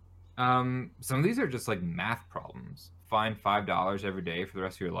 Some of these are just like math problems. Find $5 every day for the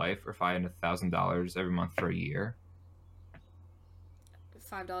rest of your life, or find $1,000 every month for a year.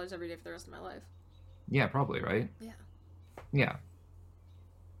 $5 every day for the rest of my life. Yeah, probably, right? Yeah. Yeah.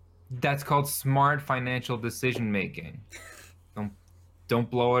 That's called smart financial decision making. Don't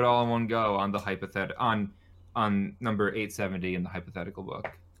blow it all in one go on the on number 870 in the hypothetical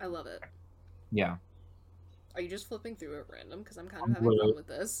book. I love it. Yeah. Are you just flipping through it random? Because I'm kind of having fun with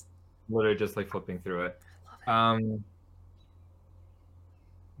this. Literally just like flipping through it. I love it.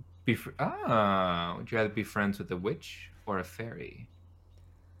 Would you rather be friends with a witch or a fairy?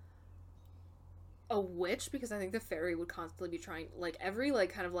 A witch, because I think the fairy would constantly be trying, like every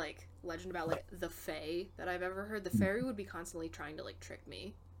like kind of like legend about like the fae that I've ever heard, the fairy would be constantly trying to like trick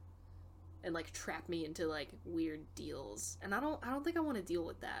me and like trap me into like weird deals, and I don't think I want to deal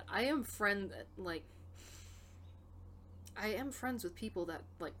with that. I am friends with people that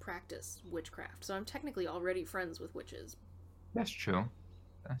like practice witchcraft, so I'm technically already friends with witches. That's true.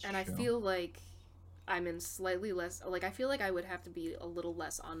 I feel like I'm in slightly less, like I feel like I would have to be a little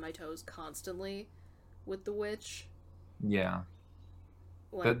less on my toes constantly with the witch. Yeah.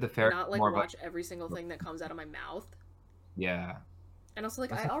 Like, the fairy not like watch every single thing that comes out of my mouth. Yeah. And also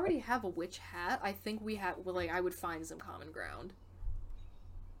like I already have a witch hat. I think I would find some common ground.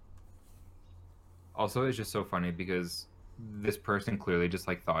 Also, it's just so funny because this person clearly just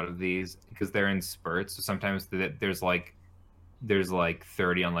like thought of these because they're in spurts. So sometimes there's like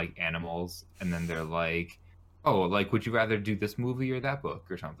 30 on like animals, and then they're like, oh, like would you rather do this movie or that book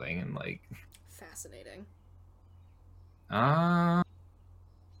or something? And like, fascinating.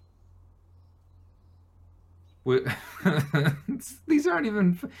 These aren't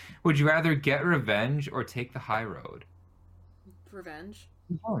even. Would you rather get revenge or take the high road? Revenge.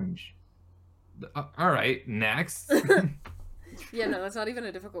 All right, next. Yeah, no, that's not even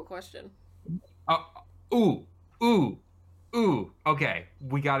a difficult question. Ooh. Okay,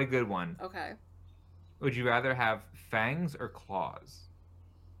 we got a good one. Okay. Would you rather have fangs or claws?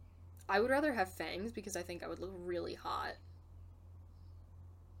 I would rather have fangs because I think I would look really hot.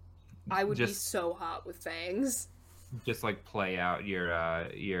 I would be so hot with fangs. Just like play out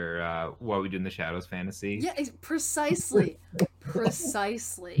your What We Do in the Shadows fantasy. Yeah, precisely.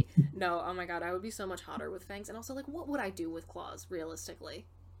 Precisely. No, oh my god, I would be so much hotter with fangs. And also, like, what would I do with claws, realistically?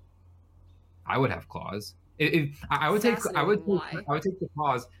 I would have claws. I would take the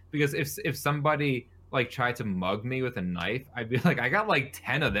claws because if somebody like tried to mug me with a knife, I'd be like, I got like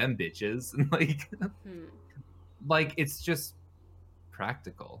 10 of them bitches. And like it's just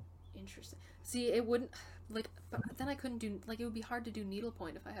practical. Interesting. See, it wouldn't like, but then I couldn't do like it would be hard to do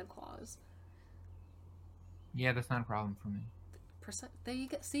needlepoint if I had claws. Yeah, that's not a problem for me. There you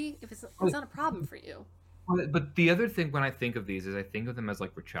go. See, if it's not a problem for you. But the other thing when I think of these is I think of them as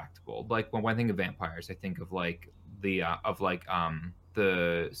like retractable. Like when I think of vampires, I think of like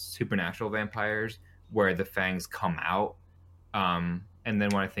the supernatural vampires where the fangs come out. And then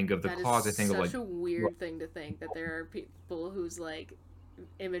when I think of the claws, I think of like such a weird thing to think that there are people whose like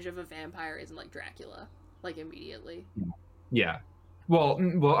image of a vampire isn't like Dracula, like immediately. Yeah. Well,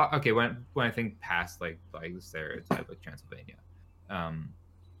 okay. When I think past like the stereotype like Transylvania,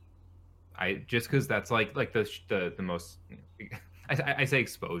 I just because that's like the most. I say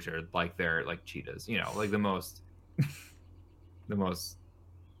exposure like they're like cheetahs, like the most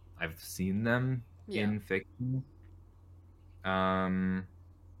I've seen them in fiction. Yeah,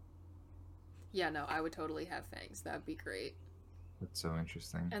 no, I would totally have fangs. That'd be great. That's so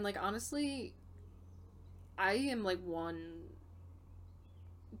interesting. And like honestly, I am like one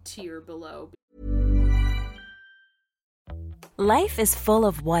tier below. Life is full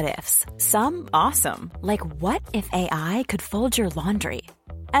of what-ifs. Some awesome, like what if AI could fold your laundry?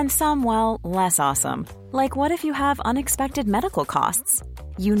 And some, well, less awesome, like what if you have unexpected medical costs?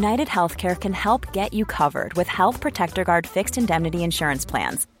 United Healthcare can help get you covered with Health Protector Guard fixed indemnity insurance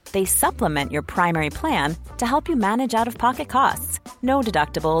plans. They supplement your primary plan to help you manage out-of-pocket costs. No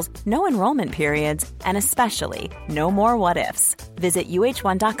deductibles, no enrollment periods, and especially no more what-ifs. Visit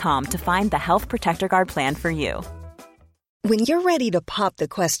uh1.com to find the Health Protector Guard plan for you. When you're ready to pop the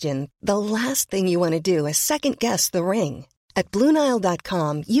question, the last thing you want to do is second-guess the ring. At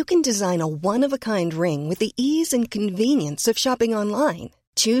BlueNile.com, you can design a one-of-a-kind ring with the ease and convenience of shopping online.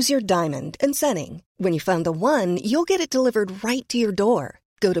 Choose your diamond and setting. When you find the one, you'll get it delivered right to your door.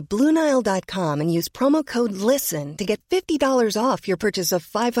 Go to BlueNile.com and use promo code LISTEN to get $50 off your purchase of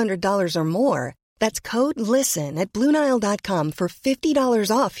 $500 or more. That's code LISTEN at BlueNile.com for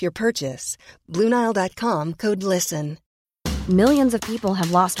 $50 off your purchase. BlueNile.com, code LISTEN. Millions of people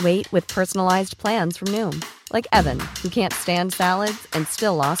have lost weight with personalized plans from Noom. Like Evan, who can't stand salads and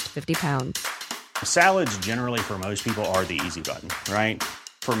still lost 50 pounds. Salads generally for most people are the easy button, right?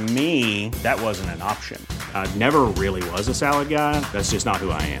 For me, that wasn't an option. I never really was a salad guy. That's just not who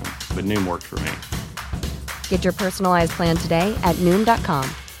I am. But Noom worked for me. Get your personalized plan today at Noom.com.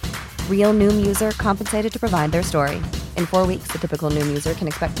 Real Noom user compensated to provide their story. In 4 weeks, the typical Noom user can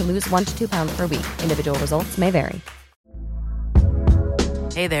expect to lose 1 to 2 pounds per week. Individual results may vary.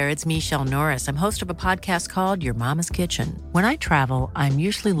 Hey there, it's Michelle Norris. I'm host of a podcast called Your Mama's Kitchen. When I travel, I'm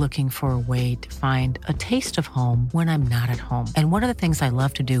usually looking for a way to find a taste of home when I'm not at home. And one of the things I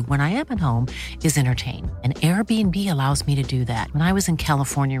love to do when I am at home is entertain. And Airbnb allows me to do that. When I was in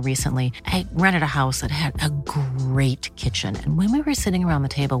California recently, I rented a house that had a great kitchen. And when we were sitting around the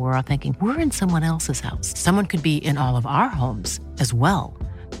table, we were all thinking, we're in someone else's house. Someone could be in all of our homes as well.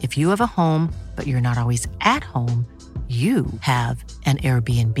 If you have a home, but you're not always at home, you have an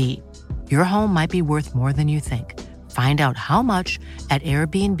Airbnb. Your home might be worth more than you think. Find out how much at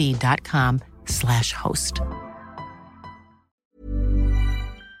airbnb.com/host.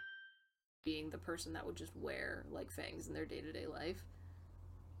 Being the person that would just wear like fangs in their day-to-day life.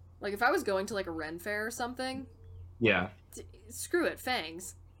 Like if I was going to like a Ren fair or something. Yeah. Screw it,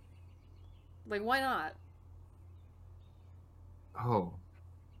 fangs. Like why not? Oh,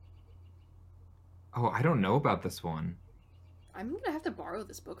 I don't know about this one. I'm gonna have to borrow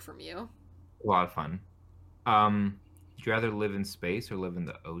this book from you. A lot of fun. Would you rather live in space or live in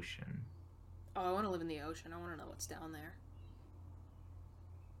the ocean? Oh, I want to live in the ocean. I want to know what's down there.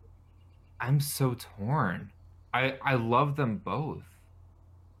 I'm so torn. I love them both.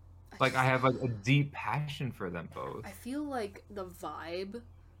 Like I have like a deep passion for them both. I feel like the vibe,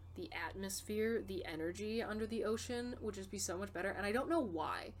 the atmosphere, the energy under the ocean would just be so much better, and I don't know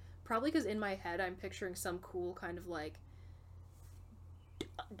why. Probably because in my head I'm picturing some cool kind of like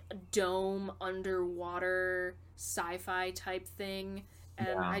dome underwater sci-fi type thing,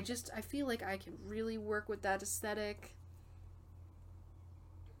 and I feel like I can really work with that aesthetic.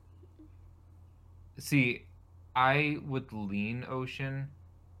 See, I would lean ocean,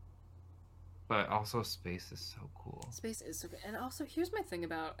 but also space is so cool. Space is so good. And also here's my thing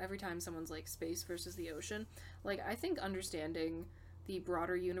about every time someone's like space versus the ocean, like I think understanding the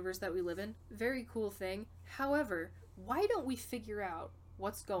broader universe that we live in, very cool thing. However, why don't we figure out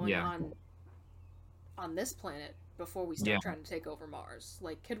what's going on this planet before we start trying to take over Mars?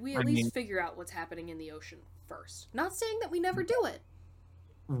 Like, could we at least figure out what's happening in the ocean first? Not saying that we never do it.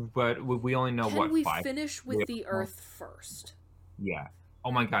 but we only know Can we 5. finish with the Earth first? Yeah.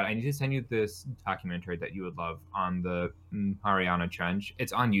 Oh my god, I need to send you this documentary that you would love on the Mariana Trench.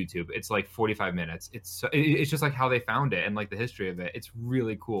 It's on YouTube. It's like 45 minutes. It's just like how they found it and like the history of it. It's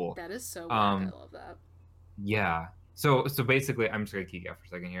really cool. That is so weird. I love that. Yeah. So basically, I'm just gonna geek out for a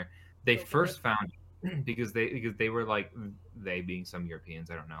second here. They first found it because they were like, they being some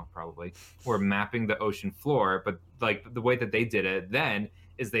Europeans, I don't know, probably, were mapping the ocean floor, but like the way that they did it then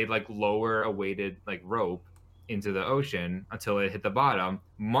is they'd like lower a weighted like rope into the ocean until it hit the bottom,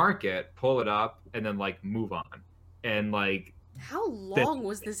 mark it, pull it up, and then like move on. And like, how long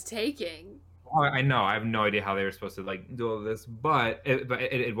was this taking? I know, I have no idea how they were supposed to like do all this, but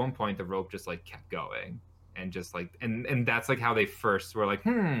at one point the rope just like kept going, and just like and that's like how they first were like,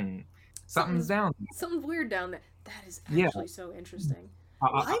 something's down there. Something's weird down there. That is actually so interesting.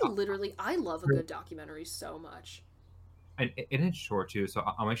 I love a good documentary so much. And it's short too, so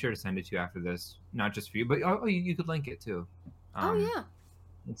I'll make sure to send it to you after this. Not just for you, but you could link it too.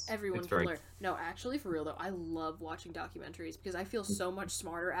 Everyone can learn. No, actually, for real though, I love watching documentaries because I feel so much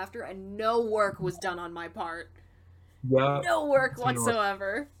smarter after, and no work was done on my part. Yeah. No work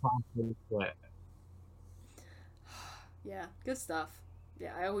whatsoever. Yeah, good stuff.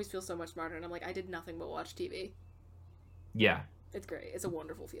 Yeah, I always feel so much smarter, and I'm like, I did nothing but watch TV. Yeah. It's great. It's a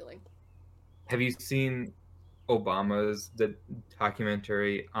wonderful feeling. Have you seen Obama's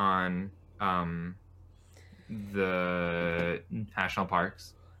documentary on the national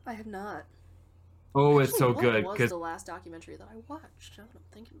parks? I have not. Oh, it's so good. What was the last documentary that I watched? Now that I'm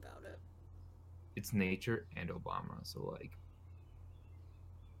thinking about it. It's nature and Obama, so like.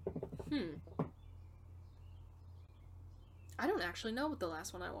 I don't actually know what the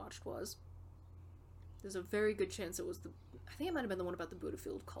last one I watched was. There's a very good chance it was I think it might have been the one about the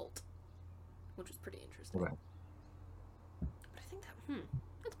Buddhafield cult, which was pretty interesting. Okay. But I think that,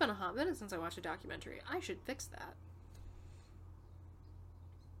 it's been a hot minute since I watched a documentary. I should fix that.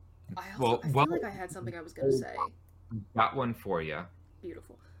 I feel like I had something I was going to say. Got one for you.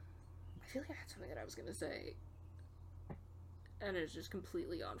 Beautiful. I feel like I had something that I was going to say, and it's just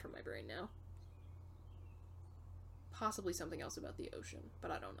completely gone from my brain now. Possibly something else about the ocean,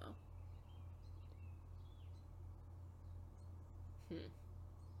 but I don't know.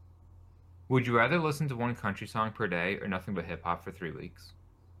 Would you rather listen to one country song per day or nothing but hip hop for 3 weeks?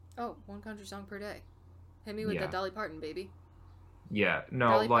 Oh, one country song per day. Hit me with that Dolly Parton, baby. Yeah, no,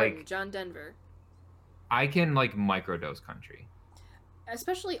 Dolly like Parton, John Denver. I can like microdose country.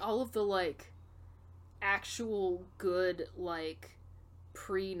 Especially all of the like actual good like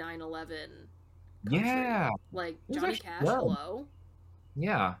pre 9/11 country. Yeah. Like Johnny Cash, hello.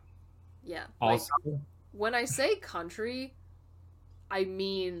 Yeah. Yeah. Also, like, when I say country, I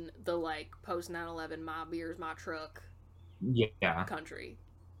mean the like post 9/11 my beers, my truck. Yeah. Country.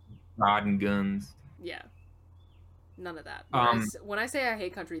 Rod and guns. Yeah. None of that. When I say I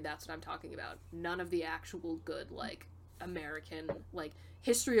hate country, that's what I'm talking about. None of the actual good, like, American, like,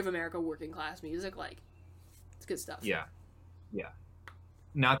 history of America working class music. Like, it's good stuff. Yeah. Yeah.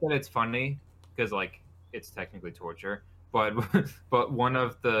 Not that it's funny, because, like, it's technically torture, but one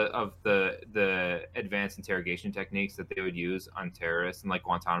of the advanced interrogation techniques that they would use on terrorists in, like,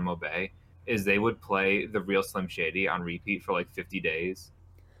 Guantanamo Bay is they would play the real Slim Shady on repeat for, like, 50 days.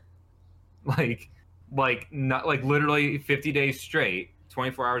 Like not like literally 50 days straight,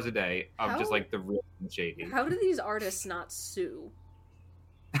 24 hours a day of just like the real Shady. How do these artists not sue?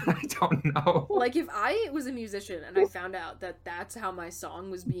 I don't know. Like if I was a musician and I found out that that's how my song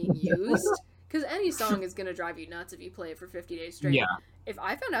was being used, because any song is gonna drive you nuts if you play it for 50 days straight. Yeah. If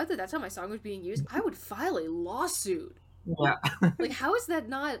I found out that that's how my song was being used, I would file a lawsuit. Yeah. Like how is that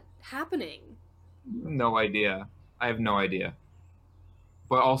not happening? No idea. I have no idea.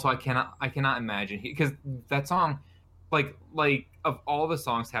 But also, I cannot imagine, because that song, like of all the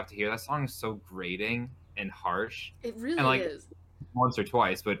songs to have to hear, that song is so grating and harsh. It really and, like, is. Once or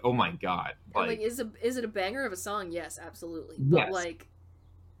twice, but oh my god! Like is it a banger of a song? Yes, absolutely. But yes.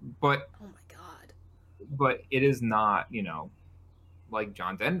 But oh my god! But it is not, like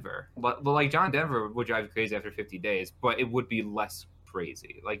John Denver. Like John Denver would drive you crazy after 50 days, but it would be less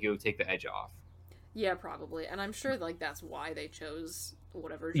crazy. Like it would take the edge off. Yeah, probably, and I'm sure like that's why they chose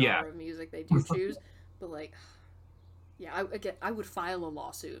whatever genre of music they do choose. But like, yeah, I would file a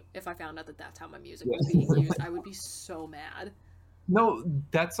lawsuit if I found out that that's how my music was being used. I would be so mad. No,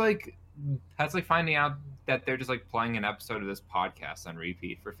 that's like finding out that they're just like playing an episode of this podcast on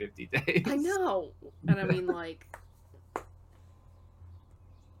repeat for 50 days. I know, and I mean like,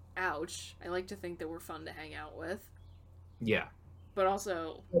 ouch. I like to think that we're fun to hang out with. Yeah. But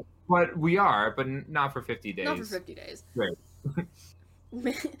also... But we are, but not for 50 days. Not for 50 days. Right.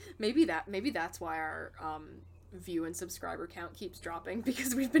 Maybe that's why our view and subscriber count keeps dropping,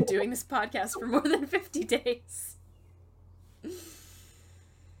 because we've been doing this podcast for more than 50 days.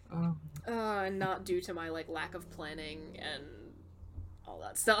 And not due to my like lack of planning and all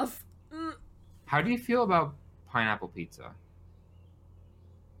that stuff. How do you feel about pineapple pizza?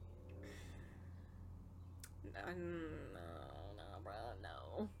 No.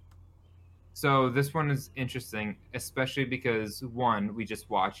 So this one is interesting, especially because one, we just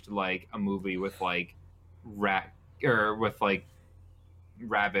watched like a movie with like rabbit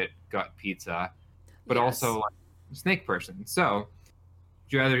gut pizza, but also like snake person. So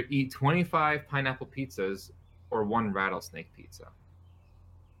would you rather eat 25 pineapple pizzas or one rattlesnake pizza?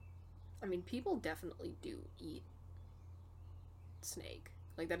 I mean, people definitely do eat snake.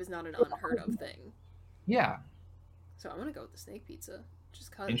 Like, that is not an unheard of thing. Yeah. So I'm gonna go with the snake pizza,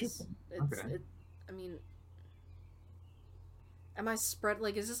 just cause I mean, am I spread,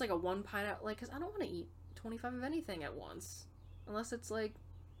 like, is this like a one pineapple, like, because I don't want to eat 25 of anything at once, unless it's like...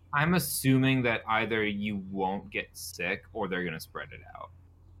 I'm assuming that either you won't get sick or they're gonna spread it out.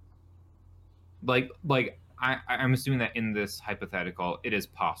 I'm assuming that in this hypothetical, it is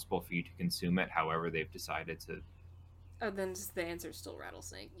possible for you to consume it. However, they've decided to. Oh, then just the answer is still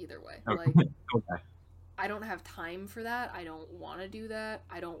rattlesnake. Either way, okay. Like, Okay. I don't have time for that. I don't want to do that.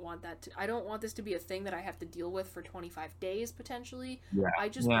 I don't want this to be a thing that I have to deal with for 25 days potentially. Yeah. I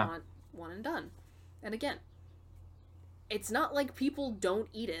just want one and done. And again, it's not like people don't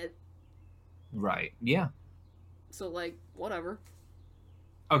eat it. Right. Yeah. So like, whatever.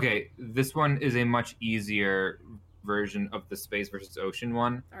 Okay, this one is a much easier version of the space versus ocean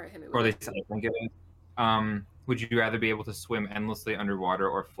one. All right, hit me with or it. at least I think it is. Would you rather be able to swim endlessly underwater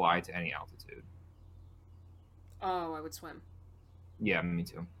or fly to any altitude? Oh, I would swim. Yeah, me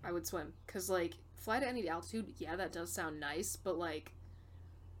too. I would swim. Because, like, fly to any altitude, yeah, that does sound nice, but, like,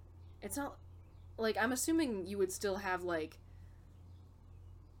 it's not... Like, I'm assuming you would still have, like,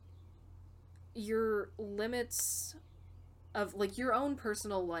 your limits of, like, your own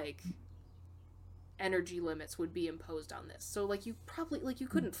personal, like, energy limits would be imposed on this. So, like, you probably, like, you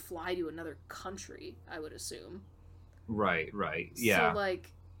couldn't fly to another country, I would assume. Right, yeah. So,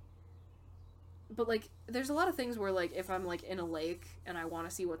 like... But, like, there's a lot of things where, like, if I'm, like, in a lake and I want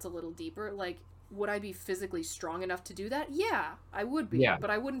to see what's a little deeper, like, would I be physically strong enough to do that? Yeah, I would be. Yeah. But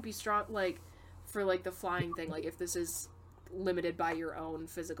I wouldn't be strong, like, for, like, the flying thing. Like, if this is limited by your own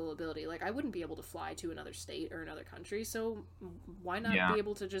physical ability, like, I wouldn't be able to fly to another state or another country, so why not be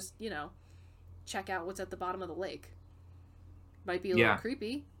able to just, you know, check out what's at the bottom of the lake? Might be a little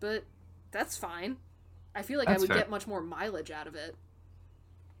creepy, but that's fine. I feel like I would get much more mileage out of it.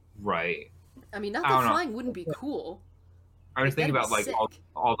 Right. I mean, not that flying wouldn't be cool. I was thinking about, like,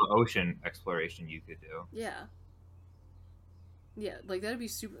 all the ocean exploration you could do. Yeah. Yeah, like, that'd be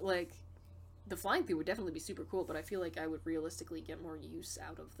super, like, the flying thing would definitely be super cool, but I feel like I would realistically get more use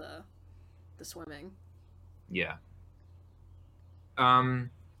out of the swimming. Yeah.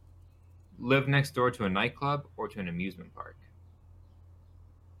 Live next door to a nightclub or to an amusement park?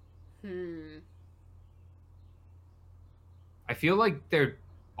 I feel like they're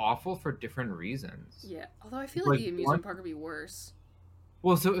awful for different reasons. Yeah, although I feel like the amusement park would be worse.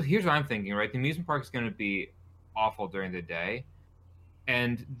 Well, so here's what I'm thinking, right? The amusement park is going to be awful during the day,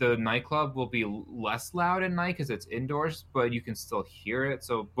 and the nightclub will be less loud at night because it's indoors, but you can still hear it.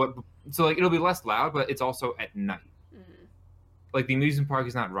 So like it'll be less loud, but it's also at night. Mm-hmm. Like the amusement park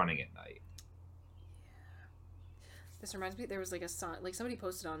is not running at night. Yeah. This reminds me, there was like a sign, like somebody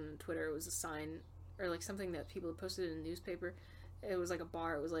posted on Twitter. It was a sign or like something that people had posted in a newspaper. It was like a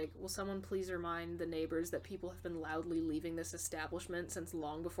bar. It was like, will someone please remind the neighbors that people have been loudly leaving this establishment since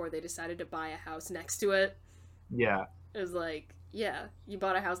long before they decided to buy a house next to it? Yeah. It was like, yeah, you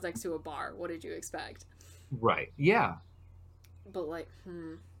bought a house next to a bar. What did you expect? Right. Yeah. But like,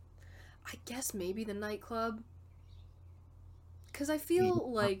 I guess maybe the nightclub. Because I feel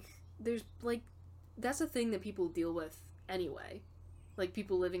like there's, like, that's a thing that people deal with anyway. Like,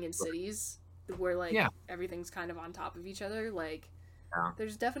 people living in cities where, like, everything's kind of on top of each other. Like,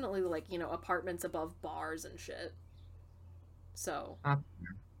 there's definitely, like, you know, apartments above bars and shit. So,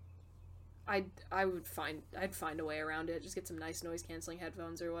 I'd find a way around it. Just get some nice noise-canceling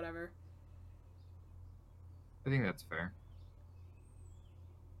headphones or whatever. I think that's fair.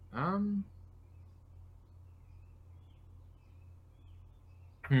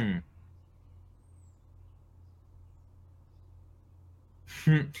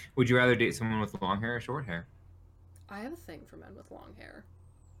 Would you rather date someone with long hair or short hair? I have a thing for men with long hair.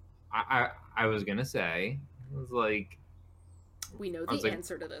 I was gonna say, I was like, we know the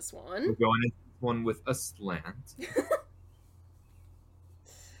answer to this one. We're going into one with a slant.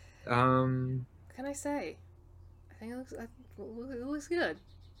 What can I say? I think it looks good.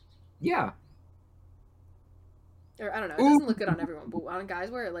 Yeah. Or I don't know. It doesn't look good on everyone, but on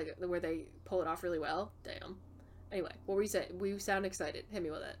guys where they pull it off really well. Damn. Anyway, what were you saying? We sound excited. Hit me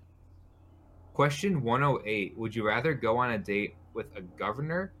with it. Question 108. Would you rather go on a date with a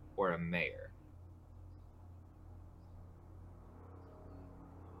governor or a mayor?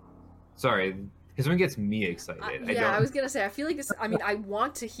 Sorry, because when it gets me excited. I was gonna say. I feel like this. I mean, I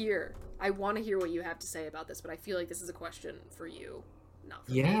want to hear what you have to say about this, but I feel like this is a question for you, not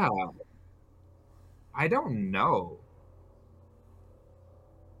for me. Yeah. I don't know.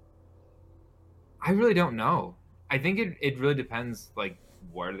 I really don't know. I think it really depends, like,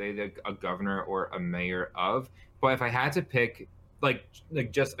 what are they a governor or a mayor of? But if I had to pick, like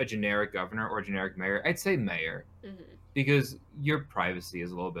just a generic governor or a generic mayor, I'd say mayor. Mm-hmm. Because your privacy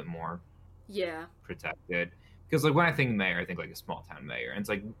is a little bit more protected. Because, like, when I think mayor, I think, like, a small-town mayor. And it's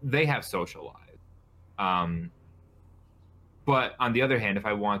like, they have social lives. But on the other hand, if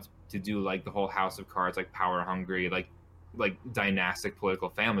I want to do, like, the whole House of Cards, like, power-hungry, like dynastic political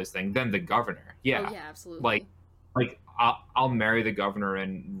families thing, then the governor. Yeah. Oh, yeah, absolutely. Like I'll marry the governor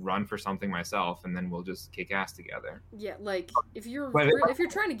and run for something myself, and then we'll just kick ass together. Yeah, like, if you're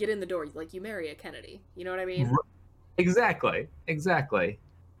trying to get in the door, like, you marry a Kennedy. You know what I mean? Exactly.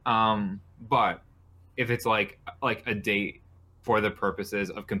 But if it's like a date for the purposes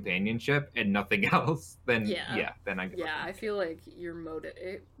of companionship and nothing else, then then I feel like your motive,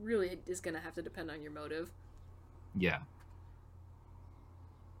 it really is gonna have to depend on your motive. Yeah.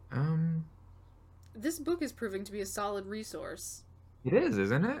 This book is proving to be a solid resource. It is,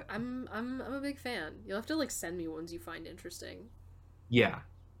 isn't it? I'm a big fan. You'll have to, like, send me ones you find interesting. Yeah.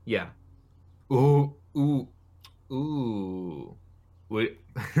 Ooh. Would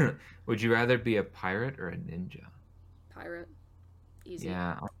you rather be a pirate or a ninja? Pirate. Easy.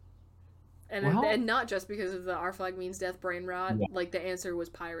 Yeah. And not just because of the Our Flag Means Death brain rot. Yeah. Like, the answer was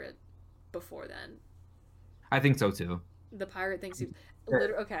pirate before then. I think so too. The pirate thinks he's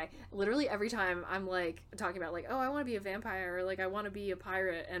literally every time I'm, like, talking about, like, oh, I want to be a vampire, or, like, I want to be a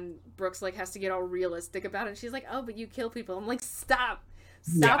pirate, and Brooks, like, has to get all realistic about it, and she's like, oh, but you kill people. I'm like, stop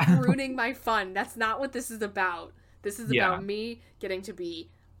ruining my fun. That's not what this is about. This is about me getting to be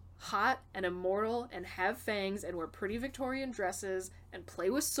hot and immortal and have fangs and wear pretty Victorian dresses and play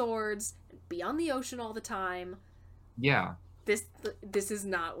with swords and be on the ocean all the time. Yeah. This is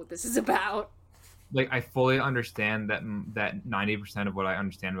not what this is about. Like, I fully understand that 90% of what I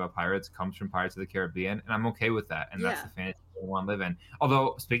understand about pirates comes from Pirates of the Caribbean, and I'm okay with that. And that's the fantasy I want to live in.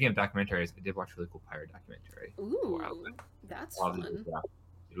 Although, speaking of documentaries, I did watch a really cool pirate documentary. Ooh, that's fun.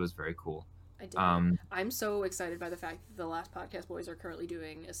 It was very cool. I did. I'm so excited by the fact that the Last Podcast Boys are currently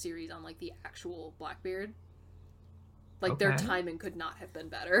doing a series on, like, the actual Blackbeard. Like, their timing could not have been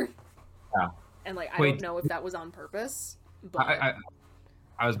better. Yeah. And, like, I don't know if that was on purpose, but...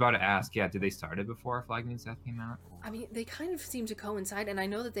 I was about to ask, did they start it before Flag Means Death came out? I mean, they kind of seem to coincide, and I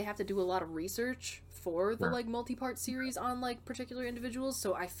know that they have to do a lot of research for the, like, multi-part series on, like, particular individuals,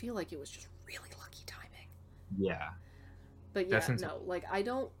 so I feel like it was just really lucky timing. Yeah. But yeah, no, like, I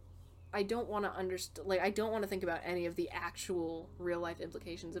don't want to understand, like, I don't want to think about any of the actual real-life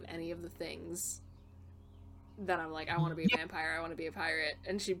implications of any of the things that I'm like, I want to be a vampire, I want to be a pirate,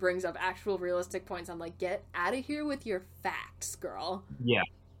 and she brings up actual realistic points. I'm like, get out of here with your facts, girl. Yeah.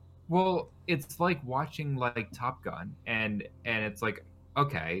 Well, it's like watching, like, Top Gun, and it's like,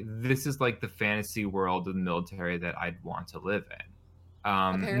 okay, this is, like, the fantasy world of the military that I'd want to live in.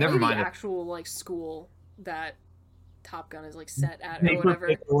 Apparently never mind the actual, like, school that Top Gun is, like, set at or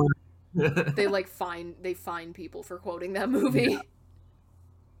whatever. They, like, find people for quoting that movie. Yeah.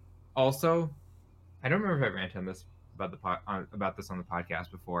 Also, I don't remember if I ranted on this about this on the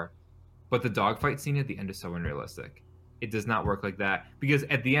podcast before, but the dogfight scene at the end is so unrealistic. It does not work like that, because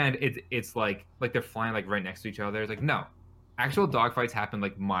at the end it's like they're flying, like, right next to each other. It's like, no, actual dogfights happen,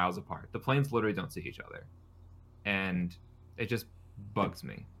 like, miles apart. The planes literally don't see each other, and it just bugs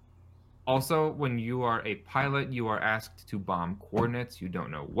me. Also, when you are a pilot, you are asked to bomb coordinates. You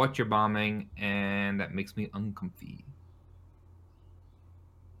don't know what you're bombing, and that makes me uncomfy.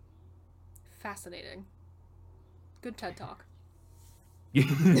 Fascinating. Good TED Talk.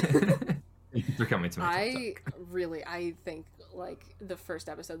 For coming to my TED Talk. I think, like, the first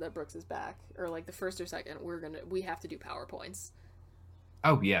episode that Brooks is back, or, like, the first or second, we have to do PowerPoints.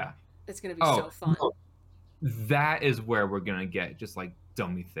 Oh, yeah. It's gonna be so fun. No. That is where we're gonna get just, like,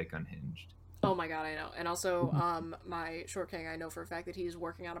 dummy thick unhinged. Oh my god, I know. And also, my short king, I know for a fact that he's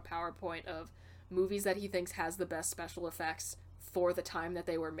working on a PowerPoint of movies that he thinks has the best special effects for the time that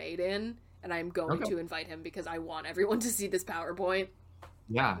they were made in, and I'm going to invite him because I want everyone to see this PowerPoint.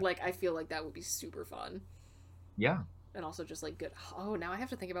 Yeah. Like, I feel like that would be super fun. Yeah. And also just, like, good. Oh, now I have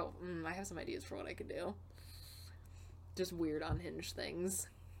to think about, I have some ideas for what I could do. Just weird, unhinged things.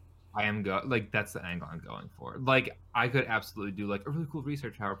 I am like, that's the angle I'm going for. Like, I could absolutely do, like, a really cool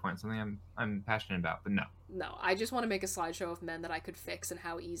research PowerPoint, something I'm passionate about, but no. No, I just want to make a slideshow of men that I could fix and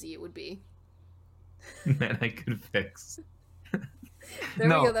how easy it would be. Men I could fix. There we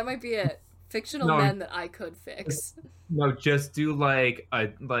go, that might be it. Fictional men that I could fix. No, just do, like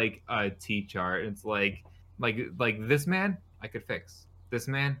a T-chart. It's like this man, I could fix. This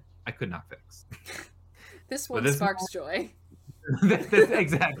man, I could not fix. This one sparks joy.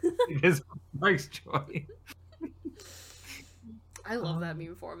 Exactly. This sparks joy. I love that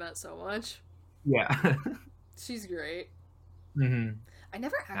meme format so much. Yeah. She's great. Mm-hmm. I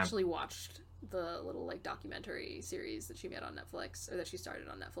never actually watched the little, like, documentary series that she made on Netflix, or that she started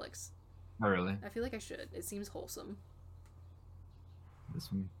on Netflix. Oh, really? I feel like I should. It seems wholesome.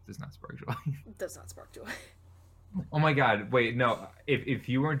 This one does not spark joy. It does not spark joy. Oh my god, wait, no. If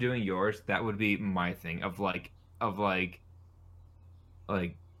you weren't doing yours, that would be my thing of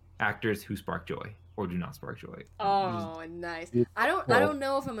actors who spark joy or do not spark joy. Oh, nice. I don't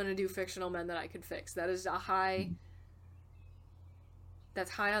know if I'm gonna do fictional men that I could fix. That is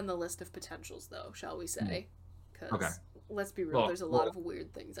that's high on the list of potentials, though, shall we say. Because, let's be real, there's a lot of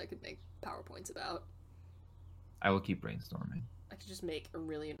weird things I could make PowerPoints about. I will keep brainstorming. I could just make a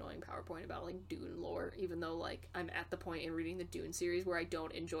really annoying PowerPoint about, like, Dune lore, even though, like, I'm at the point in reading the Dune series where I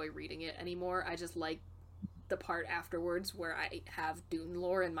don't enjoy reading it anymore. I just like the part afterwards where I have Dune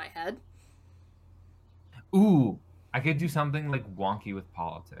lore in my head. Ooh, I could do something, like, wonky with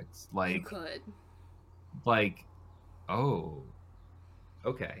politics. Like, you could. Like, oh,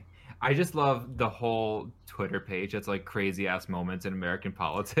 okay. I just love the whole Twitter page that's, like, crazy-ass moments in American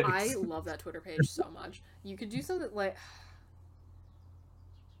politics. I love that Twitter page so much. You could do something, like...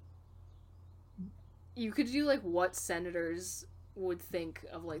 You could do, like, what senators would think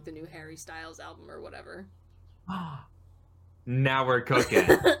of, like, the new Harry Styles album or whatever. Now we're cooking.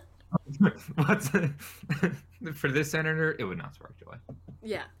 For this senator, it would not spark joy.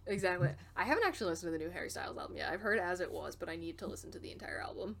 Yeah, exactly. I haven't actually listened to the new Harry Styles album yet. I've heard As It Was, but I need to listen to the entire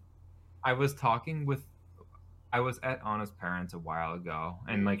album. I was at Anna's parents a while ago,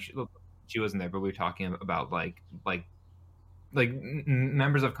 and, like, she wasn't there, but we were talking about, like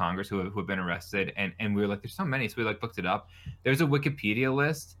members of Congress who have been arrested, and we were like, there's so many, so we, like, looked it up. There's a Wikipedia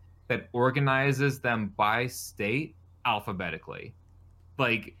list that organizes them by state alphabetically,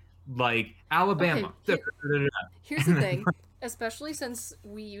 like Alabama. Okay, here's the thing, especially since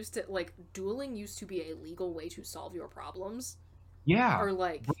we used to, like, dueling used to be a legal way to solve your problems. Yeah. Or,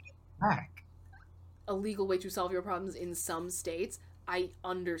 like, back. A legal way to solve your problems in some states. I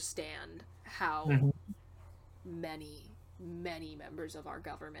understand how many members of our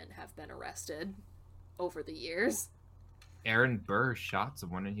government have been arrested over the years. Aaron Burr shot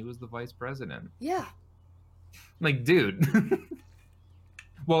someone and he was the vice president. Yeah. Like, dude.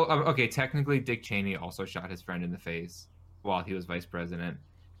 Well, okay, technically Dick Cheney also shot his friend in the face while he was vice president,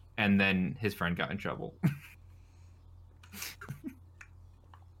 and then his friend got in trouble.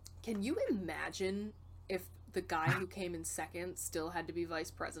 Can you imagine if the guy who came in second still had to be vice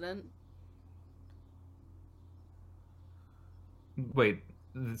president? Wait,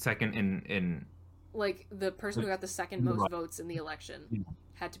 the second in like, the person who got the second most votes in the election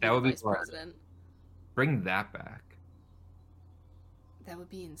had to be the vice president. Bring that back. That would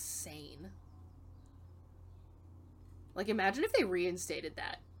be insane. Like, imagine if they reinstated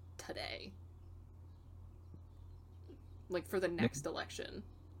that today. Like, for the next election.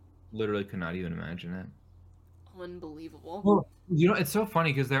 Literally could not even imagine it. Unbelievable. Well, you know, it's so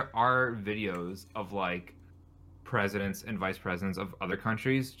funny because there are videos of, like, presidents and vice presidents of other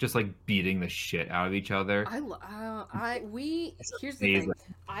countries just, like, beating the shit out of each other. Here's the thing.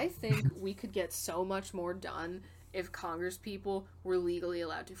 I think we could get so much more done if Congress people were legally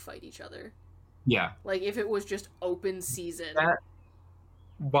allowed to fight each other. Yeah. Like, if it was just open season in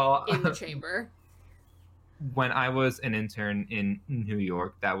the chamber. When I was an intern in New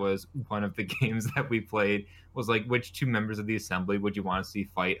York, that was one of the games that we played, was like, which two members of the assembly would you want to see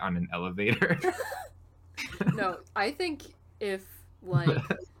fight on an elevator? No, I think if, like,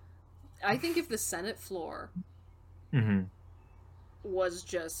 the Senate floor was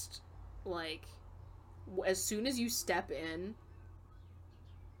just, like, as soon as you step in,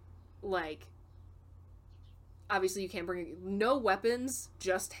 like, obviously you can't bring no weapons,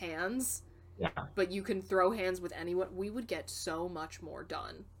 just hands. Yeah. But you can throw hands with anyone. We would get so much more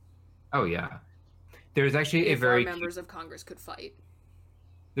done. Oh yeah. There's actually if our members of Congress could fight.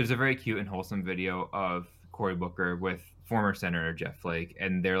 There's a very cute and wholesome video of Cory Booker with former Senator Jeff Flake,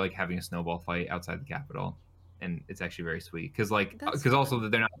 and they're like having a snowball fight outside the Capitol, and it's actually very sweet because also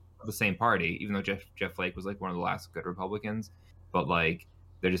they're not the same party, even though Jeff Flake was like one of the last good Republicans, but like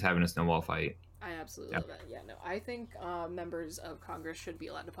they're just having a snowball fight. I absolutely love that. Yeah, no, I think members of Congress should be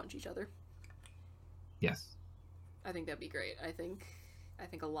allowed to punch each other. Yes, I think that'd be great. I think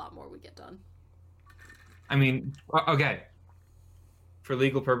a lot more would get done. I mean, okay. For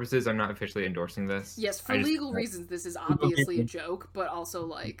legal purposes, I'm not officially endorsing this. Yes, for legal reasons, this is obviously a joke, but also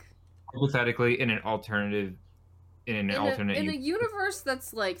like hypothetically in a universe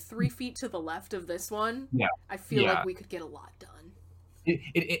that's like 3 feet to the left of this one. Yeah, I feel like we could get a lot done.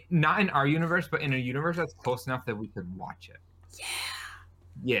 It not in our universe, but in a universe that's close enough that we could watch it.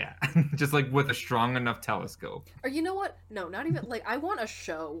 Yeah, just like with a strong enough telescope. Or you know what? No, not even like I want a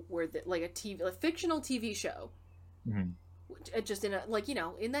show where like a fictional TV show. Mm-hmm. Just in a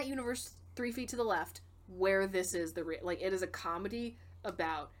in that universe 3 feet to the left where this is it is a comedy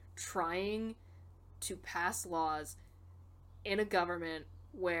about trying to pass laws in a government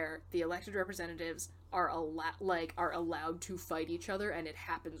where the elected representatives are allowed to fight each other, and it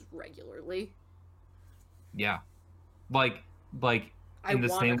happens regularly. Yeah, like I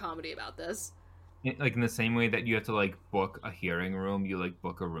want a comedy about this. Like in the same way that you have to like book a hearing room, you like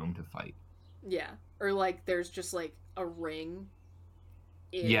book a room to fight. Yeah, or like there's just like a ring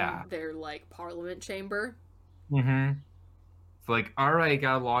in their like parliament chamber. Mm-hmm. It's like, all right,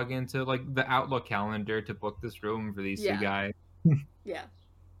 gotta log into like the Outlook calendar to book this room for these two guys. Yeah.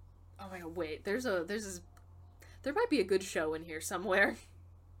 Oh my god, wait, there might be a good show in here somewhere.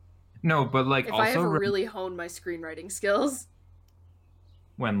 No, but like if also I ever really hone my screenwriting skills.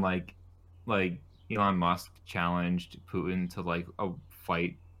 When like Elon Musk challenged Putin to like a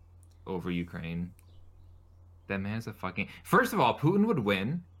fight over Ukraine. That man's a fucking... First of all, Putin would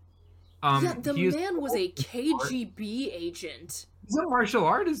win. The man was a KGB agent. He's a martial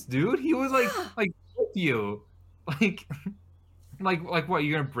artist, dude. He was like with you. Like what,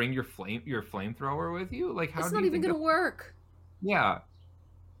 you're gonna bring your flamethrower with you? Like how? It's not even gonna work. Yeah.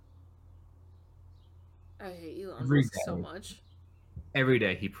 I hate Elon Musk so much. Every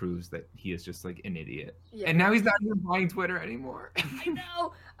day he proves that he is just like an idiot. Yeah. And now he's not even buying Twitter anymore. I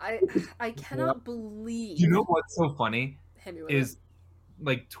know. I cannot believe. You know what's so funny? Is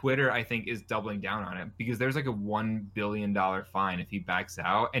like Twitter, I think, is doubling down on it because there's like a $1 billion fine if he backs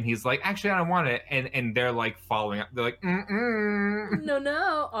out, and he's like, actually, I don't want it, and they're like following up. They're like,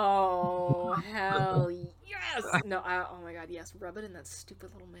 no, oh hell yes, no, oh my god, yes, rub it in that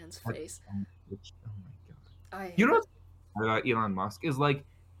stupid little man's face. Oh my god, you know what's about Elon Musk is like,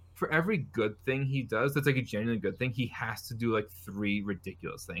 for every good thing he does, that's like a genuinely good thing, he has to do like 3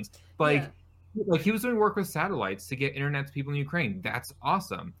 ridiculous things, Like he was doing work with satellites to get internet to people in Ukraine. That's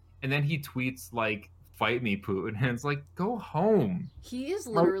awesome. And then he tweets like, "Fight me, Putin," and it's like, go home. He is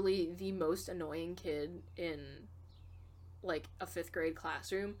literally the most annoying kid in like a 5th grade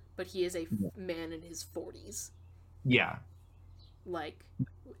classroom, but he is a man in his 40s. Yeah. Like,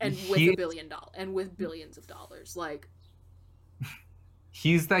 and with $1 billion and with billions of dollars, like.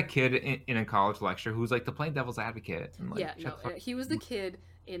 He's that kid in a college lecture who's like the plain devil's advocate. And, like, he was the kid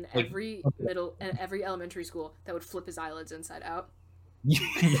in every every elementary school that would flip his eyelids inside out.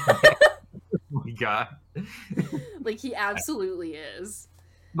 Oh my god. Like he absolutely is.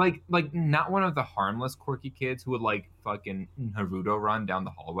 Like not one of the harmless quirky kids who would like fucking Naruto run down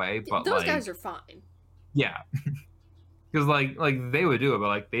the hallway, but those guys are fine. Yeah. Because like they would do it, but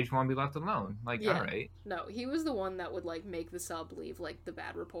like they just want to be left alone. Like, all right. No, he was the one that would like make the sub leave like the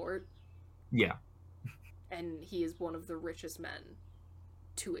bad report. Yeah. And he is one of the richest men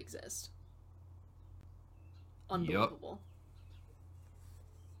to exist. Unbelievable.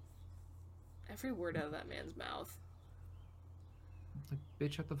 Yep. Every word out of that man's mouth. It's like,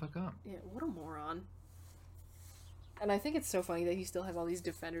 bitch, shut the fuck up. Yeah, what a moron. And I think it's so funny that he still has all these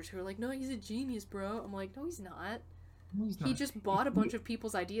defenders who are like, no, he's a genius, bro. I'm like, no, he's not. He just bought a bunch of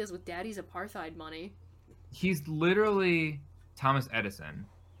people's ideas with daddy's apartheid money. He's literally Thomas Edison.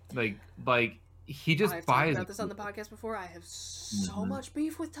 Like he just buys. I've talked about this on the podcast before. I have so much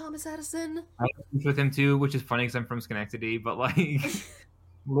beef with Thomas Edison. I have beef with him too, which is funny because I'm from Schenectady, but like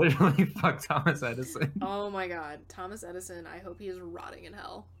literally fuck Thomas Edison. Oh my god, Thomas Edison, I hope he is rotting in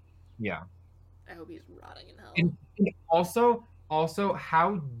hell. Yeah. I hope he's rotting in hell. And also,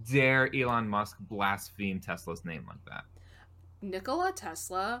 how dare Elon Musk blaspheme Tesla's name like that? Nikola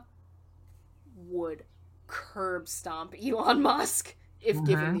Tesla would curb stomp Elon Musk if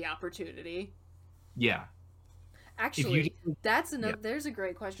given the opportunity. Yeah. Actually, that's another. Yeah. There's a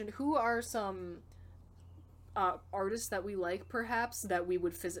great question. Who are some artists that we like, perhaps, that we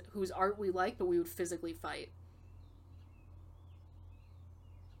would whose art we like, but we would physically fight.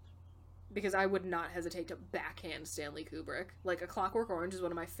 Because I would not hesitate to backhand Stanley Kubrick. Like, A Clockwork Orange is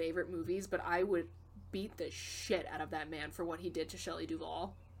one of my favorite movies, but I would beat the shit out of that man for what he did to Shelley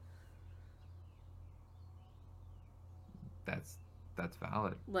Duvall. That's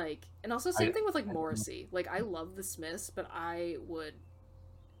valid. Like, and also same thing with, like, Morrissey. Like, I love the Smiths, but I would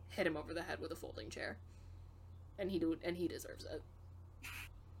hit him over the head with a folding chair. And he deserves it.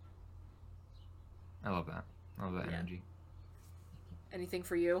 I love that. I love that energy. Anything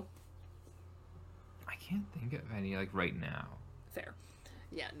for you? I can't think of any, like, right now. Fair.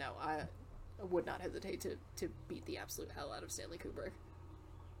 Yeah, no, I would not hesitate to beat the absolute hell out of Stanley Kubrick.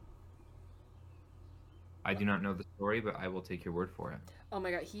 I do not know the story, but I will take your word for it. Oh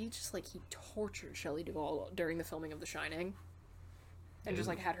my god, he tortured Shelley Duvall during the filming of The Shining. And just,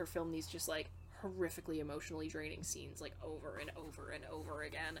 like, had her film these just, like, horrifically emotionally draining scenes, like, over and over and over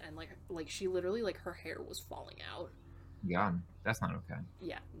again. And, like she literally, like, her hair was falling out. God, that's not okay.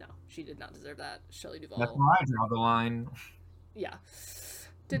 Yeah, no, she did not deserve that. Shelley Duvall. That's why I draw the line. Yeah.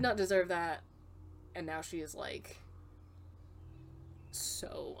 Did not deserve that. And now she is, like,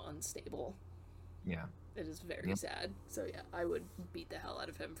 so unstable. Yeah. It is very sad. So yeah, I would beat the hell out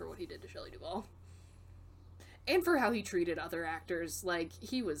of him for what he did to Shelley Duvall. And for how he treated other actors. Like,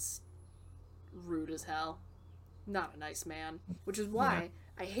 he was rude as hell. Not a nice man. Which is why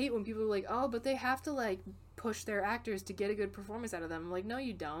I hate when people are like, oh, but they have to, like, push their actors to get a good performance out of them. I'm like, no,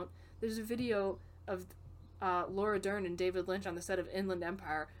 you don't. There's a video of Laura Dern and David Lynch on the set of Inland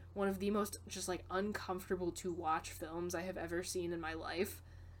Empire, one of the most just, like, uncomfortable to watch films I have ever seen in my life.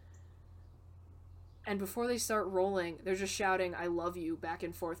 And before they start rolling, they're just shouting, I love you, back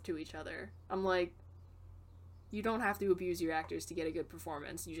and forth to each other. I'm like, you don't have to abuse your actors to get a good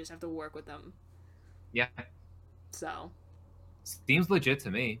performance. You just have to work with them. Yeah. So. Seems legit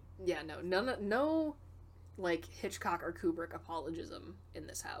to me. Yeah, no, like, Hitchcock or Kubrick apologism in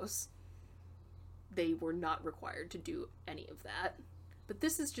this house. They were not required to do any of that. But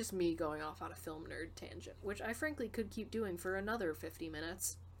this is just me going off on a film nerd tangent, which I frankly could keep doing for another 50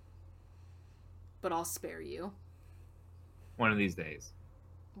 minutes. But I'll spare you. One of these days.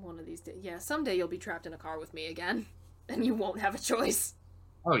 One of these days. Yeah, someday you'll be trapped in a car with me again, and you won't have a choice.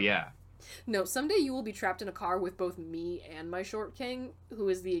 Oh, yeah. No, someday you will be trapped in a car with both me and my short king, who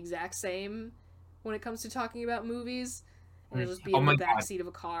is the exact same when it comes to talking about movies. And it'll just be in the backseat of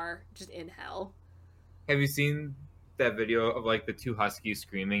a car, just in hell. Have you seen that video of, like, the two huskies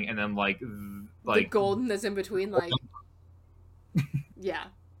screaming, and then, like the golden that's in between, like... Yeah.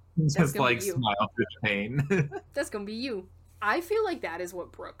 Just, like, smile through the pain. That's gonna be you. I feel like that is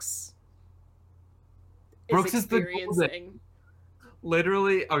what Brooks is experiencing.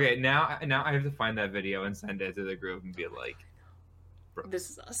 Literally, okay, now I have to find that video and send it to the group and be like, Brooks. This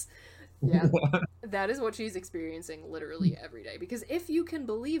is us. Yeah. That is what she's experiencing literally every day. Because if you can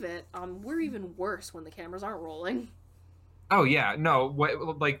believe it, we're even worse when the cameras aren't rolling. Oh, yeah. No,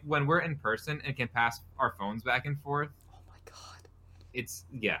 like, when we're in person and can pass our phones back and forth. Oh, my God. It's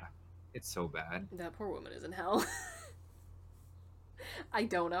so bad. That poor woman is in hell. I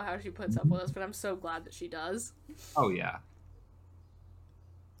don't know how she puts up with us, but I'm so glad that she does. Oh, yeah.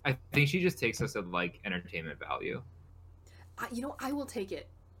 I think she just takes us at, like, entertainment value. I will take it.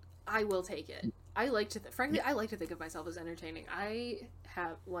 I will take it. I like to, frankly, I like to think of myself as entertaining. I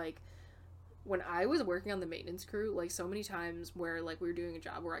have, like, when I was working on the maintenance crew, like, so many times where, like, we were doing a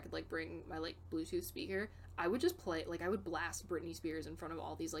job where I could, like, bring my, like, Bluetooth speaker, I would just play, like, I would blast Britney Spears in front of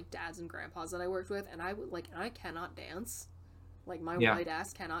all these, like, dads and grandpas that I worked with, and I would, like, and I cannot dance. Like, my white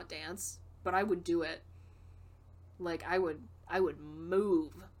ass cannot dance, but I would do it. Like, I would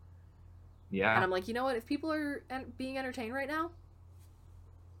move. Yeah. And I'm like, you know what? If people are being entertained right now,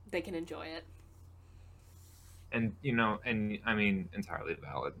 they can enjoy it. And, I mean, entirely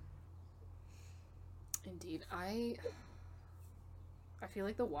valid. Indeed. I feel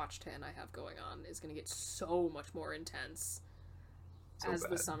like the watch tan I have going on is going to get so much more intense as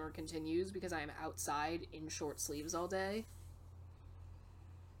the summer continues, because I am outside in short sleeves all day.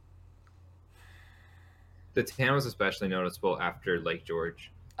 The tan was especially noticeable after Lake George.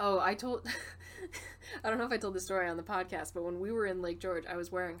 Oh, I don't know if I told this story on the podcast, but when we were in Lake George, I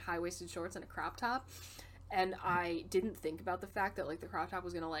was wearing high-waisted shorts and a crop top, and I didn't think about the fact that, like, the crop top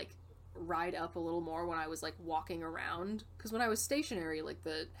was going to, like, ride up a little more when I was, like, walking around, because when I was stationary, like,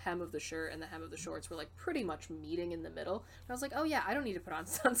 the hem of the shirt and the hem of the shorts were, like, pretty much meeting in the middle, and I was like, oh yeah, I don't need to put on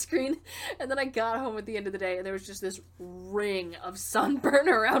sunscreen, and then I got home at the end of the day, and there was just this ring of sunburn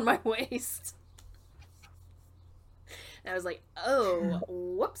around my waist. And I was like, oh,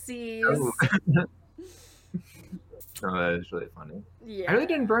 whoopsies. Oh. Oh, that is really funny. Yeah. I really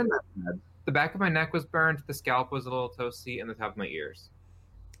didn't burn that bad. The back of my neck was burnt, the scalp was a little toasty, and the top of my ears.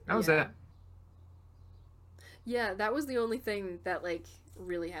 That was it. Yeah, that was the only thing that, like,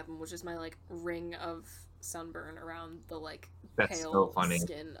 really happened, was just my, like, ring of sunburn around the, like, pale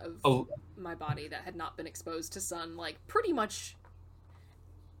skin of my body that had not been exposed to sun, like, pretty much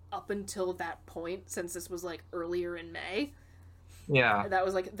up until that point, since this was, like, earlier in May. Yeah. That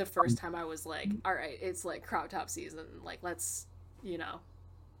was, like, the first time I was like, alright, it's, like, crop top season, like, let's, you know.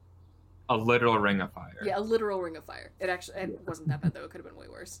 A literal ring of fire. Yeah, a literal ring of fire. It wasn't that bad, though. It could have been way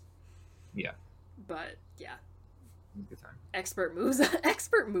worse. Yeah. But, yeah. Good time. Expert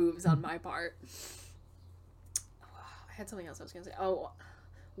moves on my part. I had something else I was gonna say. Oh,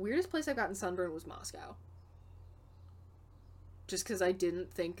 weirdest place I've gotten sunburn was Moscow. Just because I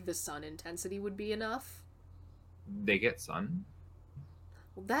didn't think the sun intensity would be enough. They get sun?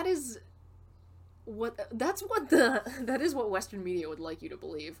 Well, that is what Western media would like you to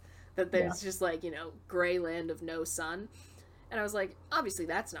believe. That there's just, like, you know, gray land of no sun. And I was like, obviously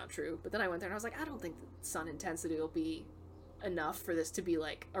that's not true. But then I went there and I was like, I don't think the sun intensity will be enough for this to be,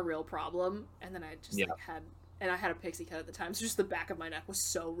 like, a real problem. And then I just, like, I had a pixie cut at the time, so just the back of my neck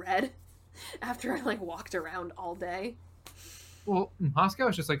was so red after I, like, walked around all day. Well, Moscow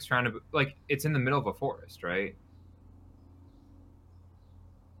is just, like, surrounded, like, it's in the middle of a forest, right?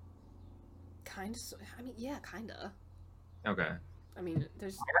 Kind of. I mean, yeah, kind of. Okay. I mean, I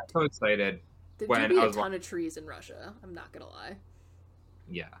got so excited. There'd be a ton of trees in Russia. I'm not gonna lie.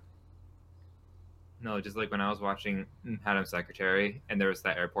 Yeah. No, just like when I was watching Madam Secretary, and there was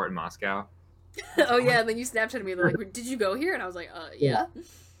that airport in Moscow. Oh yeah, and then you Snapchatted me. They're like, "Did you go here?" And I was like, yeah."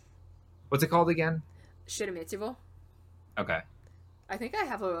 What's it called again? Sheremetyevo. Okay. I think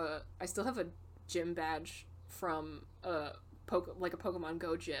I still have a gym badge from a Pokemon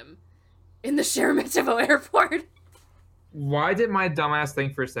Go gym in the Sheremetyevo airport. Why did my dumbass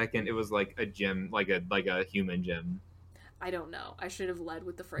think for a second it was like a gym, like a human gym? I don't know. I should have led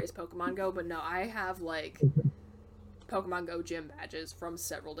with the phrase Pokemon Go, but no, I have, like, Pokemon Go gym badges from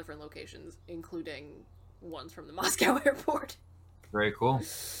several different locations, including ones from the Moscow airport. Very cool.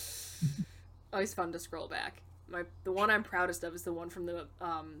 Always fun to scroll back. The one I'm proudest of is the one from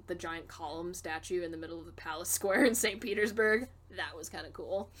the giant column statue in the middle of the Palace Square in St. Petersburg. That was kind of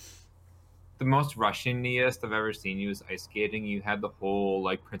cool. The most Russian-iest I've ever seen you was ice skating. You had the whole,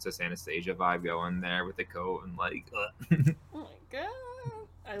 like, Princess Anastasia vibe going there with the coat and, like... Oh my god.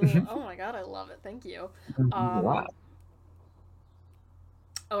 Oh my god, I love it. Thank you. Wow.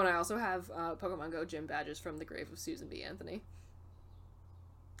 Oh, and I also have Pokemon Go gym badges from the grave of Susan B. Anthony.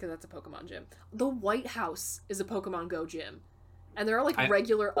 Because that's a Pokemon gym. The White House is a Pokemon Go gym. And there are, like,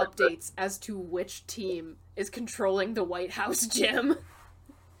 regular updates as to which team is controlling the White House gym.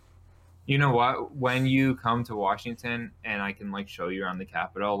 You know what? When you come to Washington and I can, like, show you around the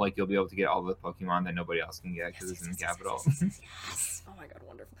Capitol, like, you'll be able to get all the Pokemon that nobody else can get because it's in the Capitol. Yes. Oh my god,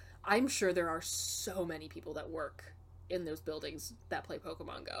 wonderful. I'm sure there are so many people that work in those buildings that play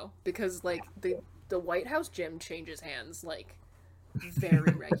Pokemon Go. Because, like, the White House gym changes hands, like,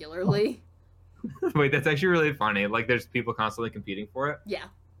 very regularly. Wait, that's actually really funny. Like, there's people constantly competing for it? Yeah.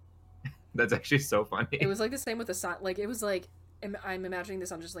 That's actually so funny. It was, like, the same with it was, like, I'm imagining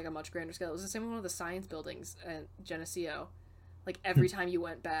this on just, like, a much grander scale. It was the same with one of the science buildings at Geneseo. Like, every time you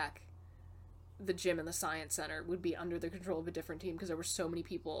went back, the gym and the science center would be under the control of a different team because there were so many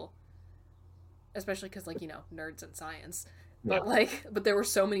people, especially because, like, you know, nerds in science. But, but there were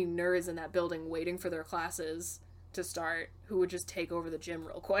so many nerds in that building waiting for their classes to start who would just take over the gym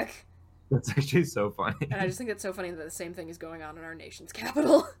real quick. That's actually so funny. And I just think it's so funny that the same thing is going on in our nation's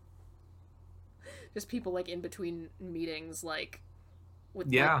capital. Just people, like, in between meetings, like,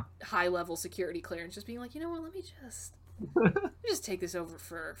 with like, high-level security clearance, just being like, you know what, let me just take this over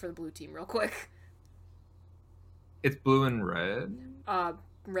for the blue team real quick. It's blue and red?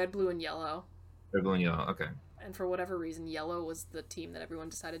 Red, blue, and yellow. Red, blue, and yellow, okay. And for whatever reason, yellow was the team that everyone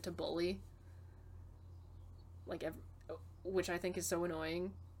decided to bully. Like, which I think is so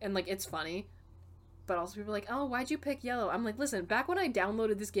annoying. And, like, it's funny. But also people are like, oh, why'd you pick yellow? I'm like, listen, back when I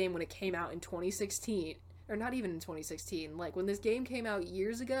downloaded this game when it came out in 2016, or not even in 2016, like, when this game came out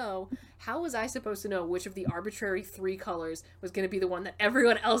years ago, how was I supposed to know which of the arbitrary 3 colors was going to be the one that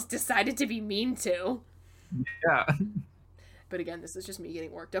everyone else decided to be mean to? Yeah. But again, this is just me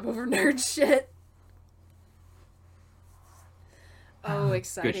getting worked up over nerd shit. Oh,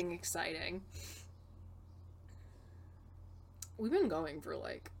 exciting, exciting. We've been going for,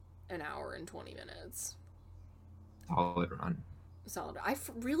 like, an hour and 20 minutes. Solid run. Solid. I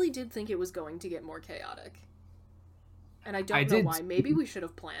really did think it was going to get more chaotic. And I don't know why. Maybe we should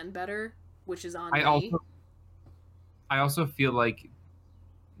have planned better, which is on me. I also feel like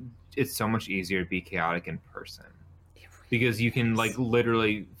it's so much easier to be chaotic in person because you can like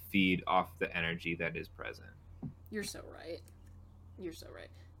literally feed off the energy that is present. You're so right.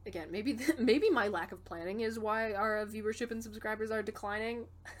 Again, maybe my lack of planning is why our viewership and subscribers are declining.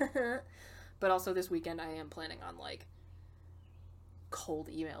 But also this weekend I am planning on like cold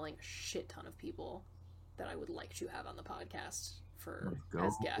emailing a shit ton of people that I would like to have on the podcast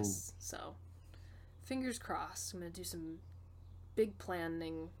as guests. So fingers crossed. I'm gonna do some big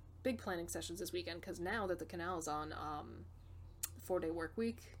planning sessions this weekend, because now that the canal is on 4-day work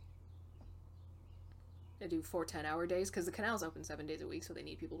week, I do 4 10-hour days, because the canal's open 7 days a week, so they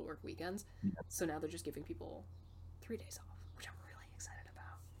need people to work weekends. So now they're just giving people 3 days off, which I'm really excited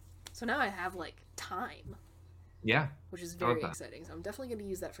about. So now I have like time. Yeah. Which is very exciting. So I'm definitely going to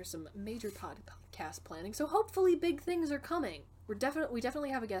use that for some major podcast planning. So hopefully big things are coming. We definitely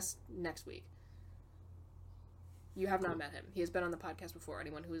have a guest next week. You have not met him. He has been on the podcast before.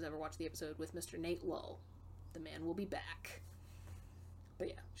 Anyone who has ever watched the episode with Mr. Nate Lull, the man will be back. But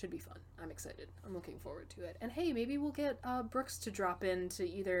yeah, should be fun. I'm excited. I'm looking forward to it. And hey, maybe we'll get Brooks to drop in to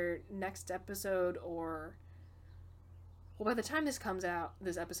either next episode or... Well, by the time this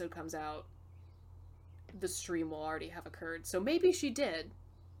episode comes out, the stream will already have occurred. So maybe she did.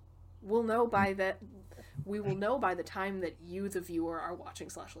 We will know by the time that you, the viewer, are watching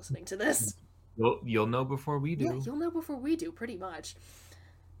 / listening to this. You'll know before we do. Yeah, you'll know before we do, pretty much.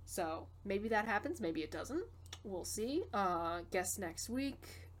 So maybe that happens, maybe it doesn't. We'll see. Guess next week.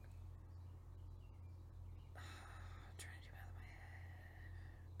 I'm trying to do math in my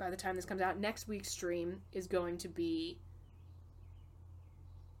head. By the time this comes out, next week's stream is going to be...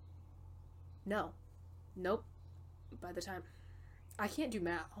 Nope. By the time... I can't do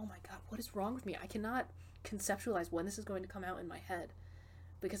math. Oh my god, what is wrong with me? I cannot conceptualize when this is going to come out in my head,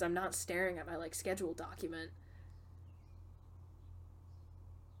 because I'm not staring at my schedule document.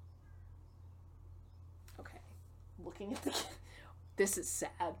 Okay. Looking at this is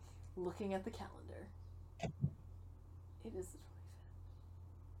sad. Looking at the calendar. It is the 25th.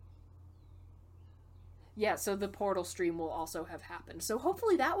 Yeah, so the Portal stream will also have happened. So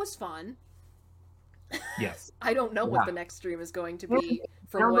hopefully that was fun. Yes. I don't know what the next stream is going to be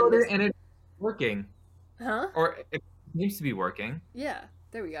from when this... and it's working. Huh? Or it seems to be working. Yeah,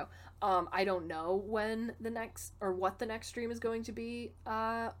 there we go. I don't know when what the next stream is going to be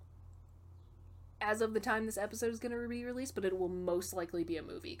as of the time this episode is going to be released, but it will most likely be a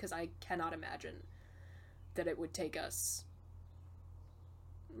movie, because I cannot imagine that it would take us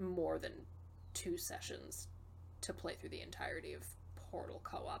more than 2 sessions to play through the entirety of Portal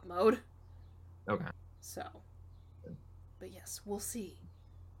co-op mode. Okay. So, but yes, we'll see.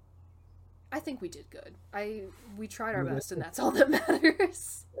 I think we did good. We tried our best, and that's all that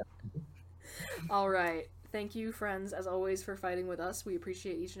matters. All right. Thank you, friends, as always, for fighting with us. We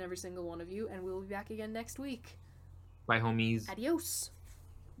appreciate each and every single one of you, and we'll be back again next week. Bye, homies. Adios.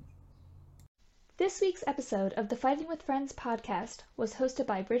 This week's episode of the Fighting with Friends podcast was hosted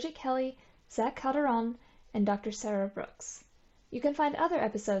by Bridget Kelly, Zach Calderon, and Dr. Sarah Brooks. You can find other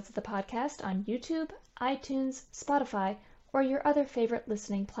episodes of the podcast on YouTube, iTunes, Spotify, or your other favorite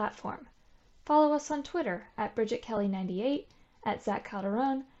listening platform. Follow us on Twitter at BridgetKelly98, at Zach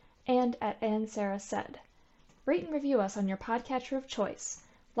Calderon, and at AnnSarahSaid. Rate and review us on your podcatcher of choice.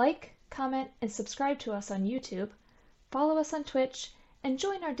 Like, comment, and subscribe to us on YouTube. Follow us on Twitch, and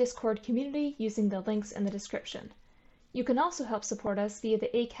join our Discord community using the links in the description. You can also help support us via the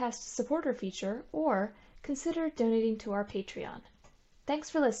Acast supporter feature, or consider donating to our Patreon. Thanks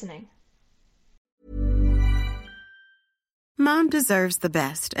for listening. Mom deserves the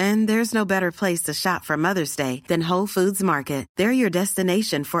best, and there's no better place to shop for Mother's Day than Whole Foods Market. They're your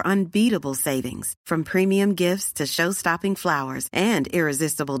destination for unbeatable savings, from premium gifts to show-stopping flowers and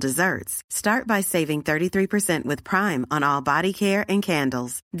irresistible desserts. Start by saving 33% with Prime on all body care and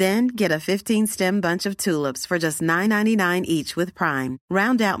candles. Then get a 15-stem bunch of tulips for just $9.99 each with Prime.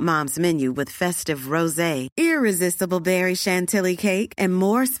 Round out Mom's menu with festive rosé, irresistible berry chantilly cake, and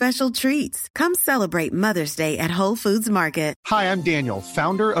more special treats. Come celebrate Mother's Day at Whole Foods Market. Hi, I'm Daniel,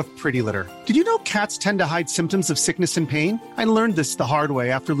 founder of Pretty Litter. Did you know cats tend to hide symptoms of sickness and pain? I learned this the hard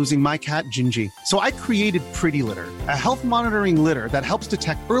way after losing my cat, Gingy. So I created Pretty Litter, a health monitoring litter that helps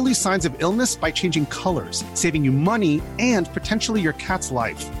detect early signs of illness by changing colors, saving you money and potentially your cat's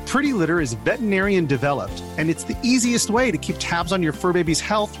life. Pretty Litter is veterinarian developed, and it's the easiest way to keep tabs on your fur baby's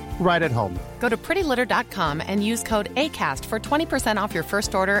health right at home. Go to prettylitter.com and use code ACAST for 20% off your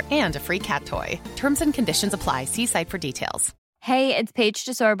first order and a free cat toy. Terms and conditions apply. See site for details. Hey, it's Paige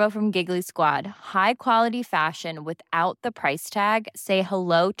DeSorbo from Giggly Squad. High quality fashion without the price tag. Say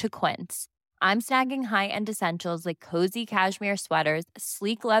hello to Quince. I'm snagging high-end essentials like cozy cashmere sweaters,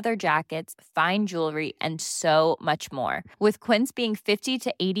 sleek leather jackets, fine jewelry, and so much more. With Quince being 50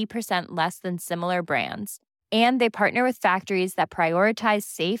 to 80% less than similar brands. And they partner with factories that prioritize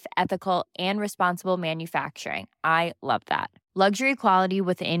safe, ethical, and responsible manufacturing. I love that. Luxury quality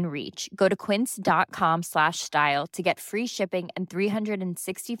within reach. Go to quince.com/style to get free shipping and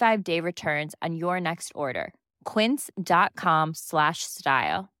 365-day returns on your next order.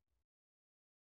 Quince.com/style.